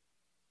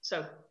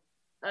 So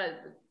I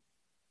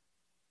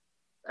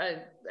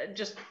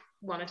just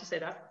wanted to say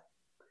that.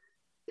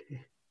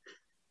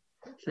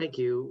 Thank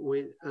you.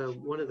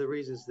 One of the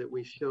reasons that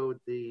we showed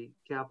the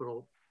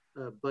capital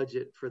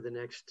budget for the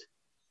next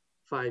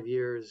 5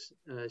 years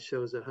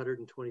shows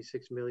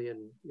 $126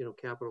 million,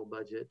 capital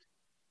budget.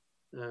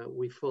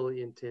 We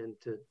fully intend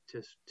to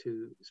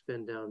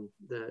spend down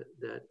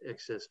that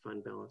excess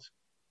fund balance.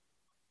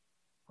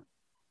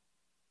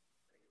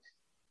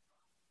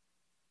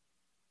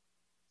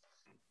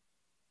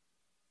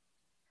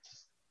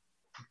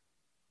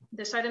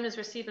 This item is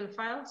received and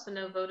filed, so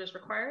no vote is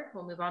required.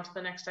 We'll move on to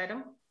the next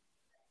item.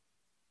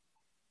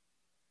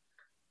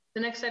 The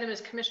next item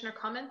is commissioner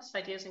comments,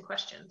 ideas, and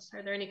questions.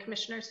 Are there any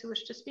commissioners who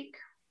wish to speak?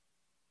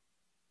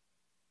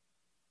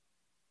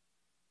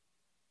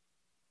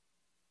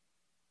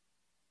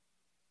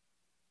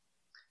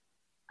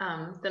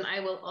 Then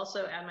I will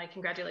also add my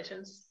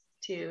congratulations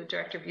to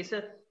Director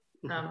Buseth.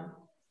 And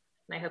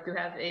I hope you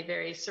have a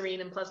very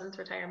serene and pleasant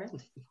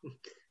retirement.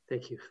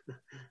 Thank you.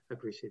 I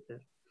appreciate that.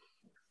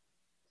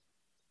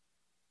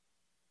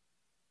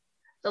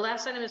 The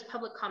last item is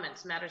public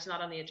comments, matters not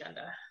on the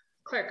agenda.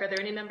 Clerk, are there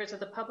any members of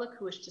the public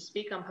who wish to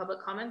speak on public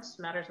comments,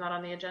 matters not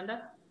on the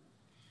agenda?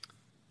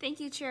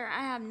 Thank you, Chair.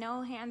 I have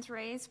no hands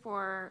raised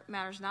for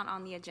matters not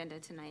on the agenda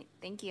tonight.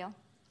 Thank you.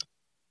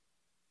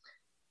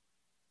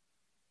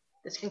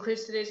 This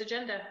concludes today's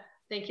agenda.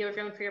 Thank you,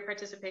 everyone, for your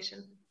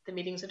participation. The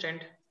meeting's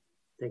adjourned.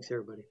 Thanks,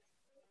 everybody.